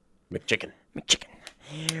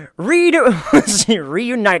 Reed was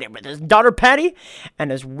reunited with his daughter Patty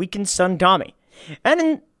and his weakened son Tommy.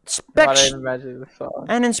 An inspection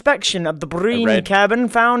of the Breen cabin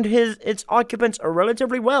found its occupants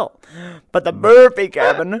relatively well, but the Murphy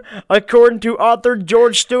cabin, according to author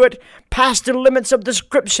George Stewart, passed the limits of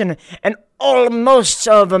description and almost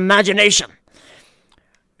of imagination.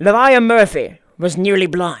 Leviah Murphy was nearly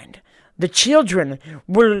blind. The children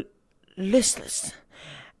were listless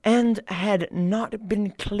and had not been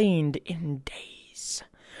cleaned in days.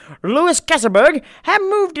 Louis Kesselberg had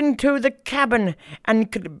moved into the cabin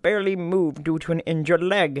and could barely move due to an injured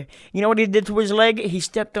leg. You know what he did to his leg? He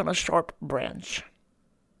stepped on a sharp branch.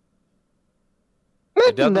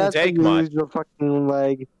 It doesn't take much. Your fucking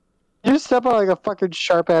leg. You just step on like a fucking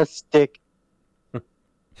sharp ass stick.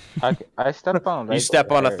 I step on. You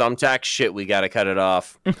step on a thumbtack. Shit, we gotta cut it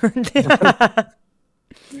off.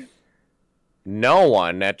 No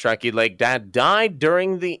one at Truckee Lake died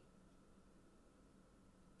during the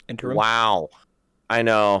Interim. Wow. I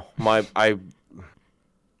know. I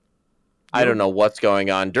don't know what's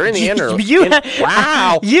going on during the interim.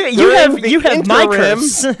 Wow. You have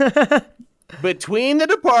micros. Between the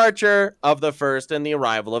departure of the first and the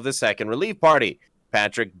arrival of the second relief party,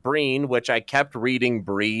 Patrick Breen, which I kept reading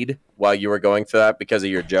Breed while you were going through that because of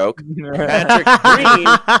your joke. Patrick Breen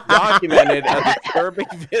documented a disturbing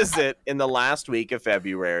visit in the last week of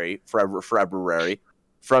February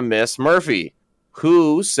from Miss Murphy,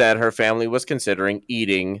 who said her family was considering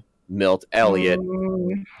eating Milt Elliott.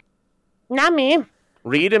 Not me.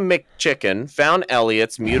 Reed and McChicken found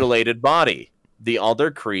Elliott's mutilated body. The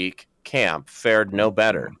Alder Creek camp fared no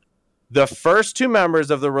better. The first two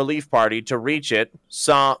members of the relief party to reach it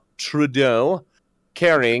saw Trudeau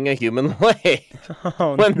carrying a human leg.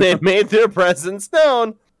 When they made their presence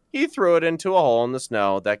known, he threw it into a hole in the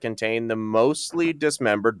snow that contained the mostly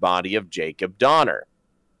dismembered body of Jacob Donner.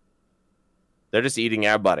 They're just eating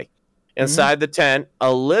everybody. Inside the tent,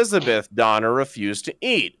 Elizabeth Donner refused to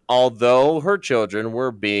eat, although her children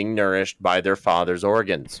were being nourished by their father's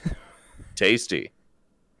organs. Tasty.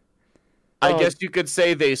 I guess you could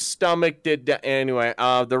say they stomached it. Anyway,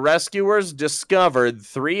 the rescuers discovered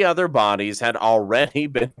 3 other bodies had already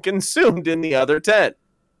been consumed in the other tent.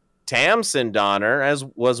 Tamsin Donner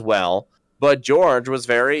was well, but George was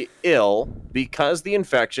very ill because the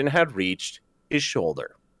infection had reached his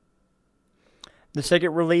shoulder. The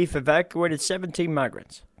second relief evacuated 17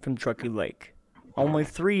 migrants from Truckee Lake, only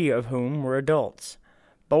 3 of whom were adults.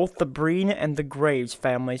 Both the Breen and the Graves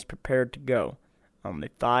families prepared to go. Only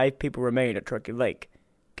 5 people remained at Truckee Lake: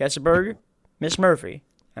 Kesselberg, Miss Murphy,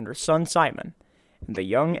 and her son Simon, and the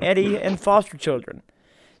young Eddie and foster children.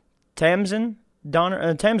 Tamsin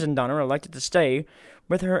Donner elected to stay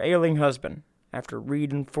with her ailing husband. After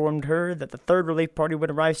Reed informed her that the third relief party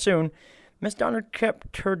would arrive soon, Miss Donner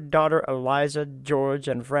kept her daughter Eliza, George,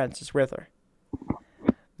 and Francis with her.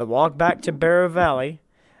 The walk back to Barrow Valley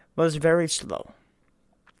was very slow.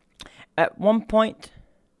 At one point,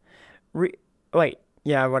 Reed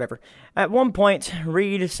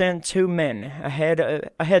sent 2 men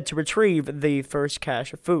ahead to retrieve the first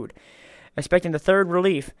cache of food. Expecting the third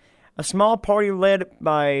relief, a small party led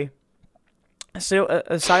by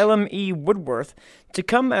Asylum E. Woodworth to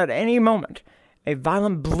come at any moment. A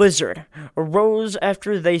violent blizzard arose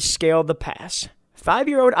after they scaled the pass.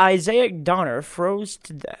 5-year-old Isaiah Donner froze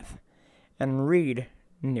to death, and Reed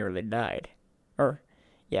nearly died. Reed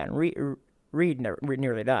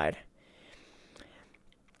nearly died.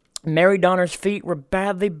 Mary Donner's feet were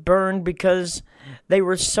badly burned because they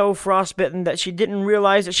were so frostbitten that she didn't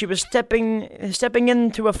realize that she was stepping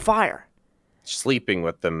into a fire. Sleeping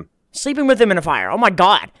with them in a fire. Oh my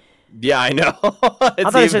God. Yeah, I know. I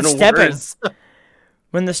thought it said stepping.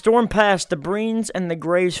 When the storm passed, the Breens and the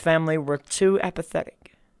Graves family were too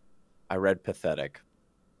apathetic. I read pathetic.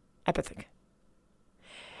 Apathetic.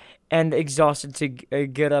 And exhausted to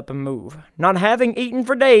get up and move. Not having eaten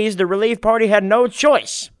for days, the relief party had no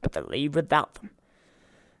choice but to leave without them.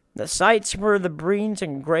 The sites where the Breens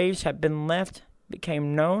and Graves had been left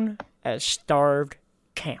became known as Starved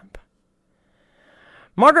Camp.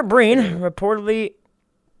 Margaret Breen reportedly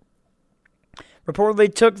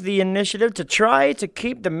took the initiative to try to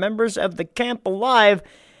keep the members of the camp alive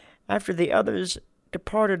after the others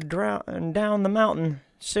departed down the mountain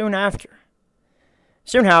soon after.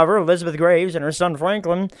 Soon, however, Elizabeth Graves and her son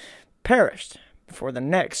Franklin perished before the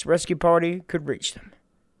next rescue party could reach them,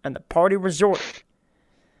 and the party resorted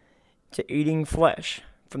to eating flesh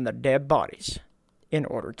from the dead bodies in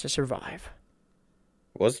order to survive.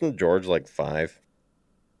 Wasn't George like 5?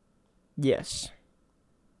 Yes.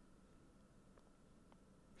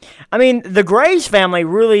 I mean, the Graves family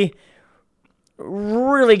really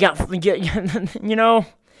got, you know.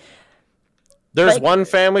 There's one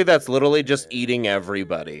family that's literally just eating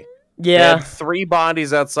everybody. Yeah. They had 3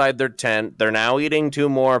 bodies outside their tent. They're now eating 2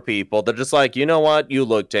 more people. They're just like, you know what? You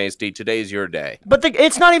look tasty. Today's your day. But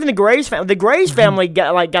it's not even the Graves family. The Graves family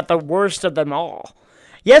got the worst of them all.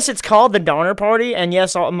 Yes, it's called the Donner Party, and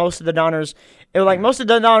yes, most of the Donners, most of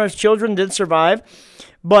the Donner's children did survive,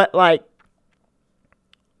 but like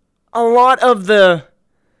a lot of the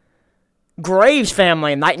Graves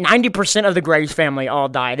family, like 90% of the Graves family all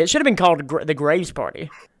died. It should have been called the Graves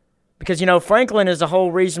Party. Because, Franklin is the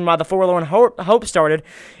whole reason why the Forlorn Hope started.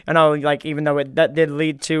 Even though that did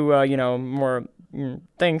lead to, more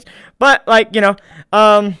things. But,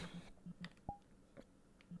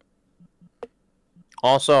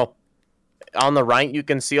 Also, on the right, you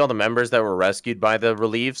can see all the members that were rescued by the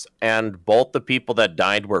reliefs, and both the people that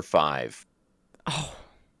died were 5. Oh.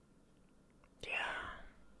 Yeah.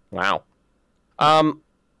 Wow.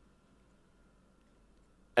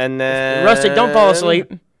 And then Rustic, don't fall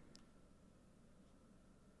asleep.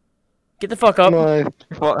 Get the fuck up.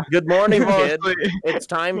 Good morning, kid. It's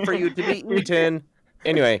time for you to be eaten.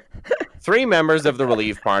 Anyway, 3 members of the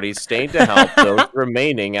relief party stayed to help those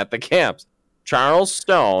remaining at the camps. Charles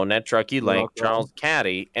Stone at Truckee Lake, Charles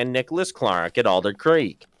Caddy, and Nicholas Clark at Alder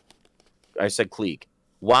Creek. I said Cleek.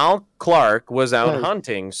 While Clark was out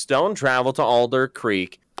hunting, Stone traveled to Alder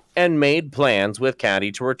Creek and made plans with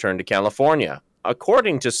Caddy to return to California.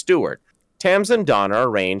 According to Stewart, Tams and Donna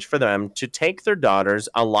arranged for them to take their daughters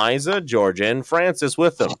Eliza, Georgia, and Frances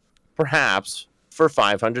with them, perhaps for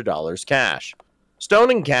 $500 cash.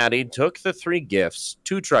 Stone and Caddy took the 3 gifts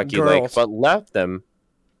to Truckee Lake, but left them...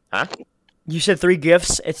 Huh? You said 3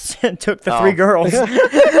 gifts? It took the 3 girls. Girls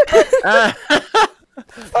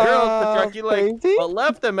to Truckee Lake, but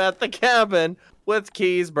left them at the cabin with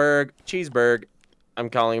Cheeseburg. I'm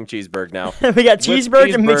calling him Cheeseburg now. We got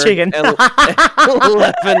Cheeseburg and McChicken.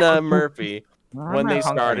 And Murphy when they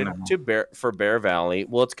started for Bear Valley.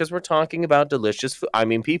 Well, it's because we're talking about delicious food. I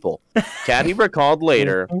mean, people. Caddy recalled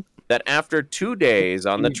later that after 2 days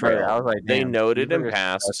on the trail, they noted and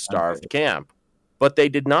passed a starved camp, but they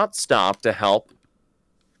did not stop to help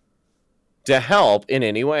in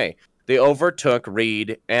any way. They overtook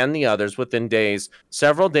Reed and the others within days.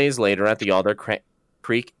 Several days later at the Alder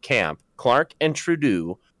Creek camp, Clark and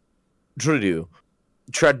Trudeau, I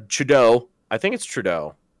think it's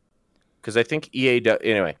Trudeau, because I think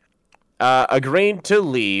anyway, agreed to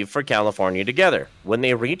leave for California together. When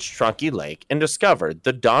they reached Truckee Lake and discovered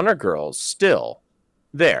the Donner girls still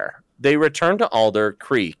there, they returned to Alder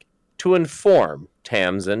Creek to inform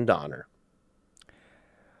Tams and Donner.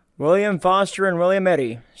 William Foster and William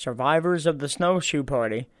Eddy, survivors of the snowshoe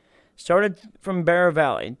party, started from Bear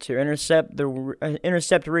Valley to intercept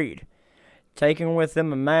Reed, taking with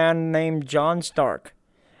them a man named John Stark.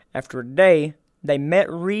 After a day, they met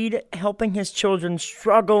Reed helping his children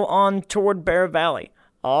struggle on toward Bear Valley,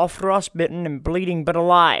 all frostbitten and bleeding but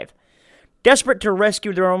alive. Desperate to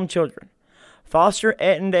rescue their own children, Foster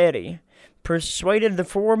and Eddy persuaded the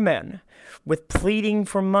 4 men with pleading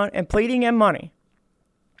and money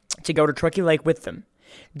to go to Truckee Lake with them.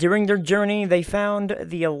 During their journey, they found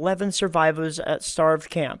the 11 survivors at starved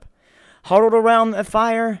camp, huddled around a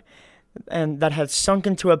fire and that had sunk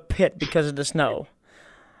into a pit because of the snow.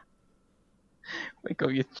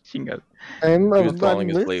 I'm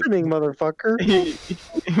listening, motherfucker.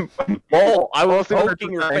 Oh, I was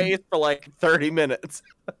poking your face for like 30 minutes.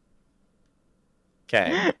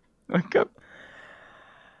 Okay. Wake up.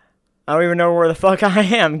 I don't even know where the fuck I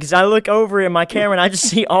am, because I look over in my camera and I just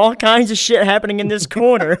see all kinds of shit happening in this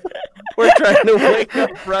corner. We're trying to wake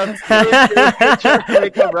up Rusty.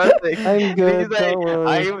 I'm good. He's like,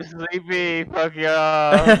 I'm sleepy. Fuck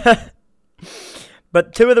y'all.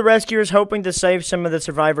 But 2 of the rescuers, hoping to save some of the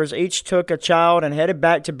survivors, each took a child and headed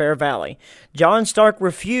back to Bear Valley. John Stark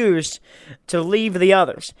refused to leave the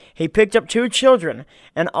others. He picked up 2 children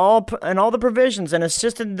and all the provisions and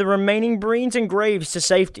assisted the remaining Breens and Graves to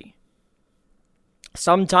safety,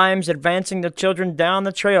 sometimes advancing the children down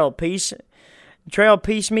the trail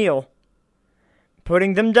piecemeal,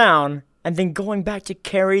 putting them down, and then going back to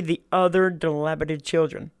carry the other dilapidated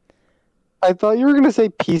children. I thought you were going to say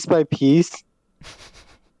piece by piece.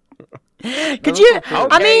 Could you? Okay,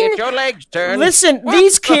 I mean, it's your legs turn. Listen,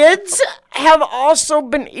 these kids have also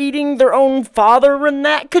been eating their own father and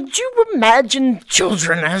that. Could you imagine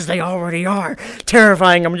children, as they already are,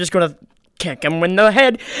 terrifying? I'm just gonna kick them in the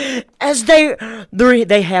head, as they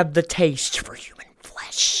have the taste for human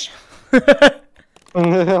flesh.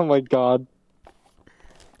 Oh my god.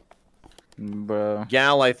 Bro.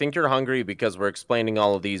 Gal, I think you're hungry because we're explaining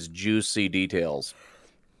all of these juicy details.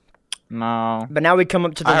 No. But now we come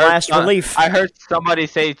up to the last relief. I heard somebody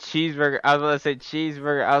say cheeseburger. I was going to say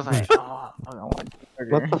cheeseburger. I was like, oh, I don't want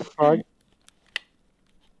cheeseburger. What the fuck?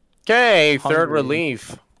 Okay, third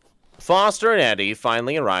relief. Foster and Eddy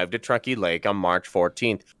finally arrived at Truckee Lake on March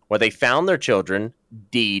 14th, where they found their children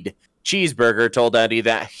dead. Cheeseburger told Eddy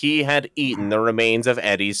that he had eaten the remains of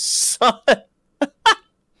Eddy's son.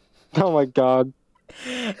 Oh my god.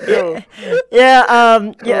 Yeah, a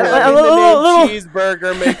little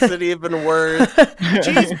Cheeseburger makes it even worse.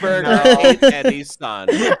 Cheeseburger ate Eddie's son.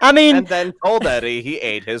 I mean, and then told Eddy he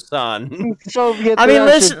ate his son. I mean,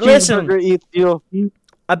 listen.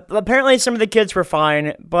 Apparently, some of the kids were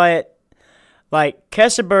fine, but like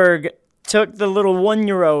Kesselberg took the little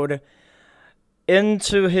 1-year-old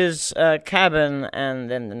into his cabin, and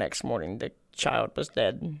then the next morning the child was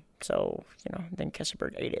dead. So then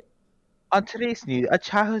Kesselberg ate it. On today's news, a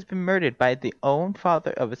child has been murdered by the own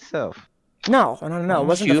father of itself. No. It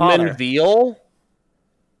wasn't the father. Human veal?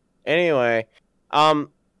 Anyway,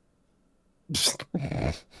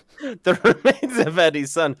 The remains of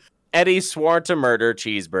Eddie's son. Eddie swore to murder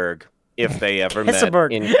Cheeseburg if they ever met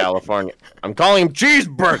in California. I'm calling him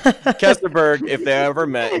Cheeseburg. Kesselberg if they ever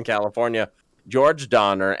met in California. George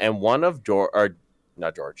Donner and one of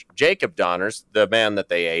Jacob Donner's, the man that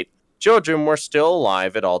they ate, children were still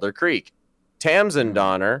alive at Alder Creek. Tamsin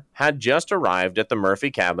Donner had just arrived at the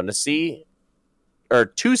Murphy cabin to see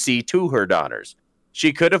to her daughters.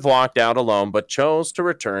 She could have walked out alone, but chose to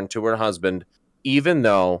return to her husband, even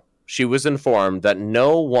though she was informed that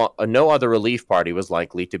no other relief party was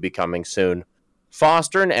likely to be coming soon.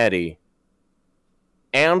 Foster and Eddie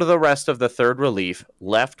and the rest of the third relief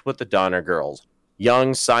left with the Donner girls.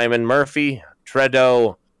 Young Simon Murphy,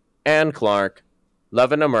 Trudeau, and Clark.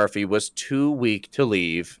 Levina Murphy was too weak to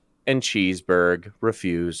leave, and Cheeseburg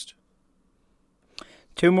refused.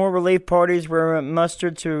 2 more relief parties were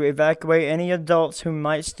mustered to evacuate any adults who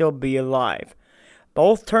might still be alive.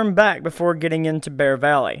 Both turned back before getting into Bear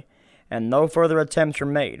Valley, and no further attempts were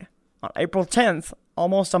made. On April 10th,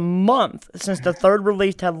 almost a month since the third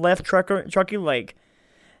relief had left Truckee Lake,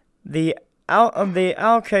 the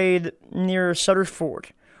Alcade near Sutter's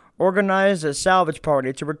Fort organized a salvage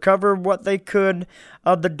party to recover what they could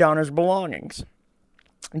of the Donner's belongings.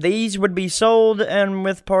 These would be sold, and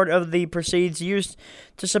with part of the proceeds used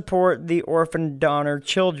to support the orphaned Donner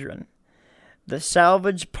children. The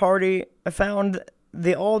salvage party found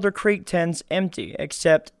the Alder Creek tents empty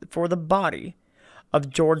except for the body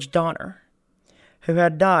of George Donner, who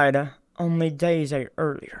had died only days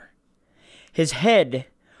earlier. His head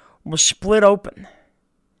was split open,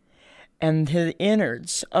 and the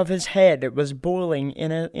innards of his head was boiling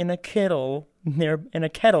in a kettle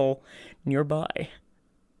nearby.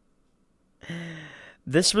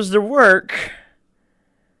 This was the work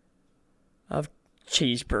of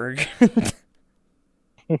Cheeseburg.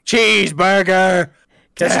 Cheeseburger!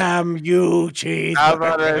 Damn you,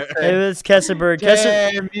 Cheeseburger! It was Kesselberg.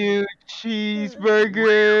 Damn you,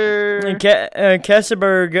 Cheeseburger!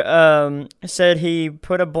 Kesselberg said he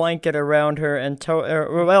put a blanket around her and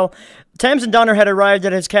Tamsin Donner had arrived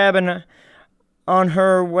at his cabin on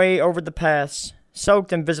her way over the pass,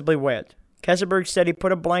 soaked and visibly wet. Kesselberg said he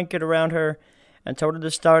put a blanket around her and told her to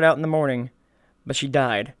start out in the morning, but she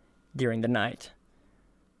died during the night.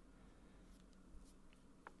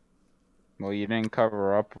 Well, you didn't cover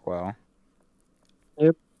her up well.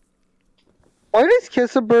 Yep. Why does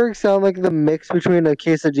Kesselberg sound like the mix between a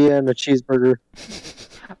quesadilla and a cheeseburger?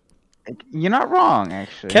 You're not wrong,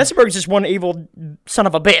 actually. Kesselberg's just one evil son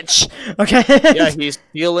of a bitch. Okay. Yeah, he's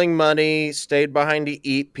stealing money, stayed behind to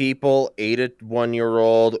eat people, ate a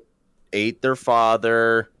 1-year-old, ate their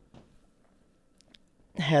father.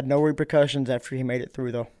 Had no repercussions after he made it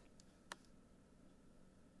through, though.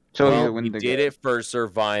 So well, he did it for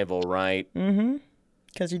survival, right? Mm-hmm.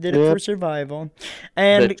 Because he did it for survival.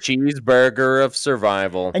 And the cheeseburger of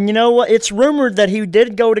survival. And you know what? It's rumored that he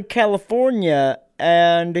did go to California,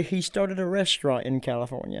 and he started a restaurant in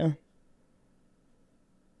California.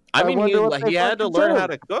 I mean, he had to learn how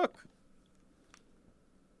to cook.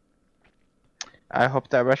 I hope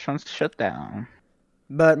that restaurant's shut down.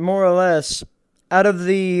 But more or less, out of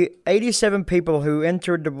the 87 people who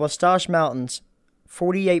entered the Wasatch Mountains,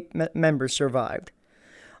 48 members survived.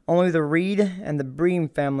 Only the Reed and the Bream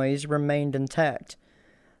families remained intact.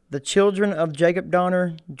 The children of Jacob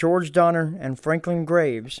Donner, George Donner, and Franklin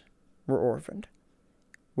Graves were orphaned.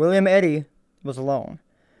 William Eddy was alone.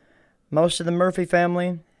 Most of the Murphy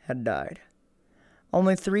family had died.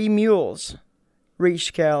 Only 3 mules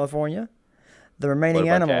reached California. The remaining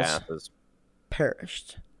animals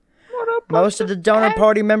perished. Most of the Donner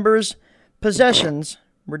Party members' possessions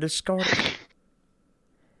were discarded.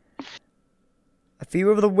 A few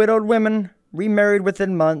of the widowed women remarried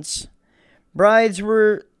within months. Brides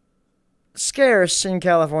were scarce in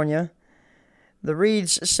California. The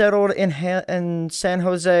Reeds settled in San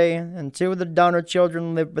Jose, and 2 of the Donner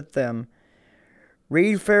children lived with them.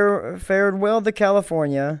 Reed fared well to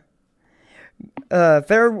California.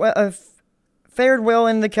 Fared well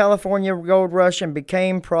in the California gold rush and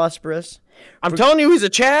became prosperous. I'm telling you, he's a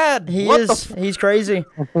Chad. He's crazy.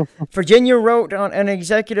 Virginia wrote on an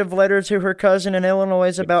executive letter to her cousin in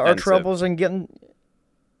Illinois about our troubles and getting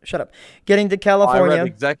to California. I read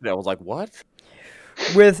executive. I was like, what?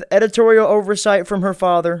 With editorial oversight from her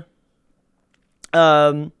father.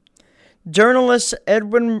 Journalist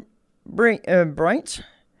Edwin Bryant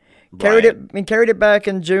carried it back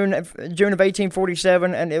in June of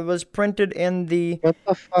 1847, and it was printed in the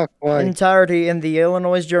entirety in the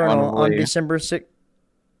Illinois Journal on December 16th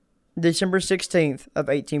of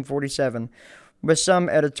 1847, with some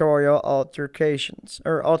editorial alterations.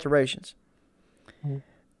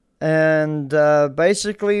 and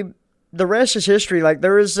basically the rest is history. Like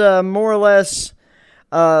there is more or less,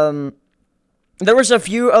 there was a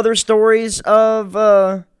few other stories of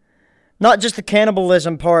not just the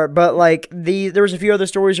cannibalism part, but like there was a few other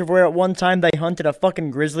stories of where at one time they hunted a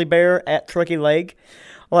fucking grizzly bear at Truckee Lake.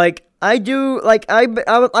 Like I've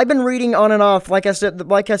been reading on and off. Like I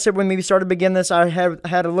said when we started begin this, I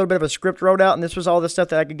had a little bit of a script wrote out, and this was all the stuff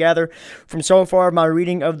that I could gather from so far of my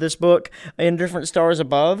reading of this book in different stars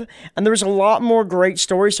above. And there's a lot more great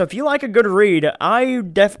stories. So if you like a good read, I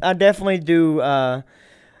definitely do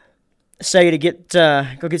say to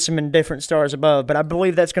go get some in different stars above. But I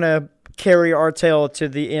believe that's gonna carry our tale to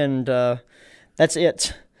the end. That's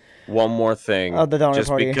it. One more thing, the Donner just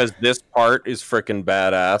Party. Because this part is freaking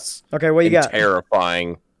badass. Okay, what you got?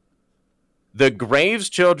 Terrifying. The Graves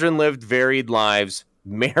children lived varied lives.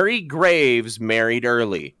 Mary Graves married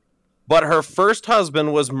early, but her first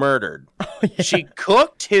husband was murdered. She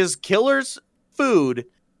cooked his killer's food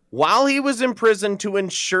while he was in prison to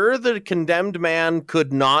ensure the condemned man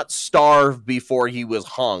could not starve before he was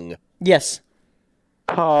hung. Yes.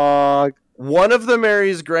 One of the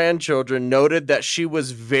Mary's grandchildren noted that she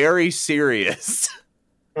was very serious.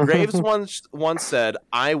 Graves once said,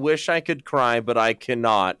 "I wish I could cry, but I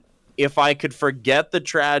cannot. If I could forget the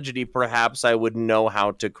tragedy, perhaps I would know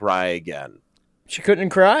how to cry again." She couldn't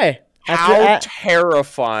cry. How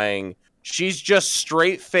terrifying. She's just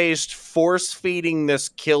straight-faced force-feeding this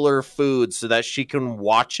killer food so that she can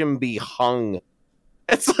watch him be hung.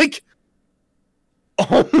 It's like,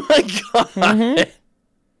 oh my god.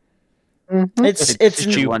 Mm-hmm. It's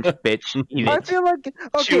chew one, bitch. Eat I it. feel like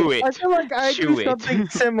I feel like I do something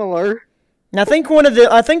similar. I think one of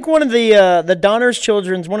the Donner's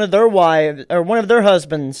children's, one of their wives or one of their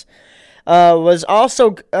husbands, was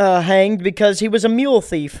also hanged because he was a mule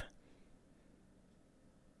thief.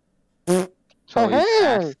 Oh,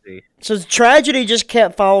 So the tragedy just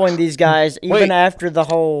kept following these guys even after the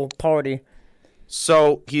whole party.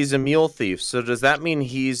 So he's a mule thief. So does that mean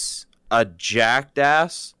he's a jacked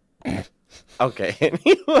ass? Okay. I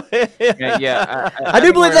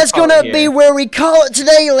do believe that's going to be where we call it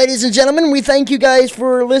today, ladies and gentlemen. We thank you guys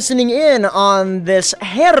for listening in on this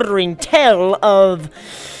harrowing tale of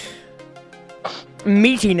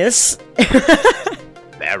meatiness.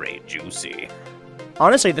 Very juicy.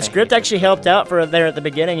 Honestly, the script actually helped out for there at the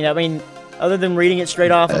beginning. I mean, other than reading it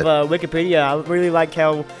straight off of Wikipedia, I really like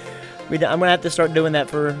how I'm going to have to start doing that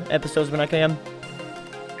for episodes when I can.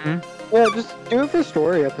 Yeah, just do it for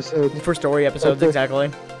story episodes. For story episodes,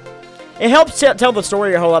 exactly. It helps tell the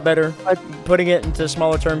story a whole lot better, putting it into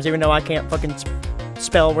smaller terms, even though I can't fucking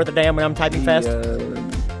spell worth a damn when I'm typing fast. Are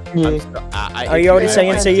you already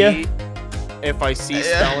saying see ya? If I see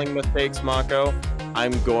spelling mistakes, Mako,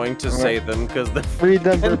 I'm going to say them because they're read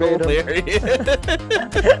them verbatim.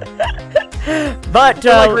 But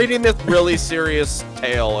like reading this really serious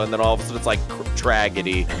tale, and then all of a sudden it's like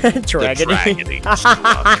tragedy. Tragedy.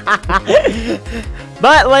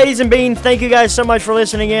 But ladies and beans, thank you guys so much for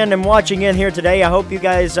listening in and watching in here today. I hope you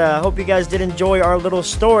guys did enjoy our little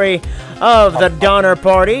story of the Donner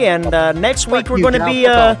Party. And next week we're going to be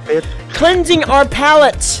cleansing our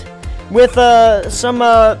palates with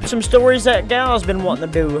some stories that Gal's been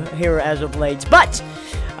wanting to do here as of late. But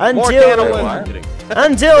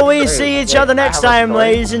until we see each other next time,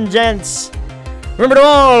 ladies and gents, remember to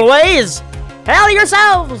always hail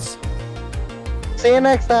yourselves. See you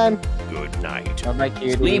next time. Good night. Bye-bye,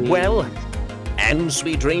 Sleep well, and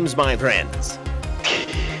sweet dreams, my friends.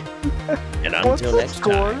 And until next time. What's the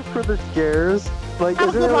score for the scares? Like,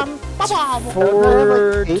 is it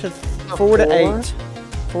 4 to 8.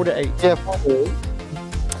 4 to 8. Yeah, 4 to 8.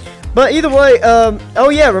 But either way, oh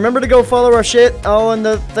yeah, remember to go follow our shit all in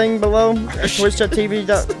the thing below. Twitch.tv,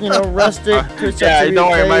 Rustic,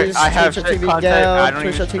 Twitch.tv, Twitch.tv, Gal,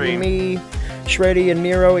 Twitch.tv, me, Shreddy, and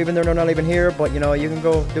Nero, even though they're not even here, but you can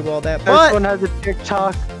go do all that. But this one has a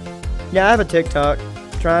TikTok. Yeah, I have a TikTok.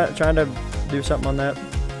 Trying to do something on that.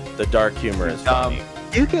 The dark humor is funny.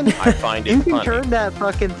 You can I find it you can funny. turn that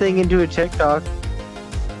fucking thing into a TikTok.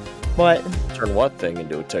 What? Turn what thing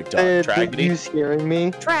into a TikTok? Tragedy? You scaring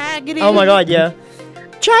me. Tragedy. Oh my god, yeah.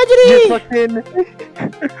 Just Tragedy! fucking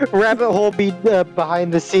rabbit hole beat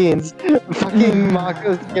behind the scenes. Fucking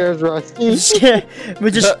Mako scares Rusty.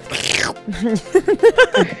 We just...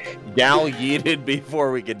 Gal yeeted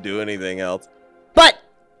before we could do anything else. But,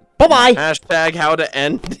 bye-bye! Hashtag how to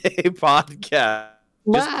end a podcast.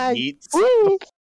 Just Bye. yeets. Woo.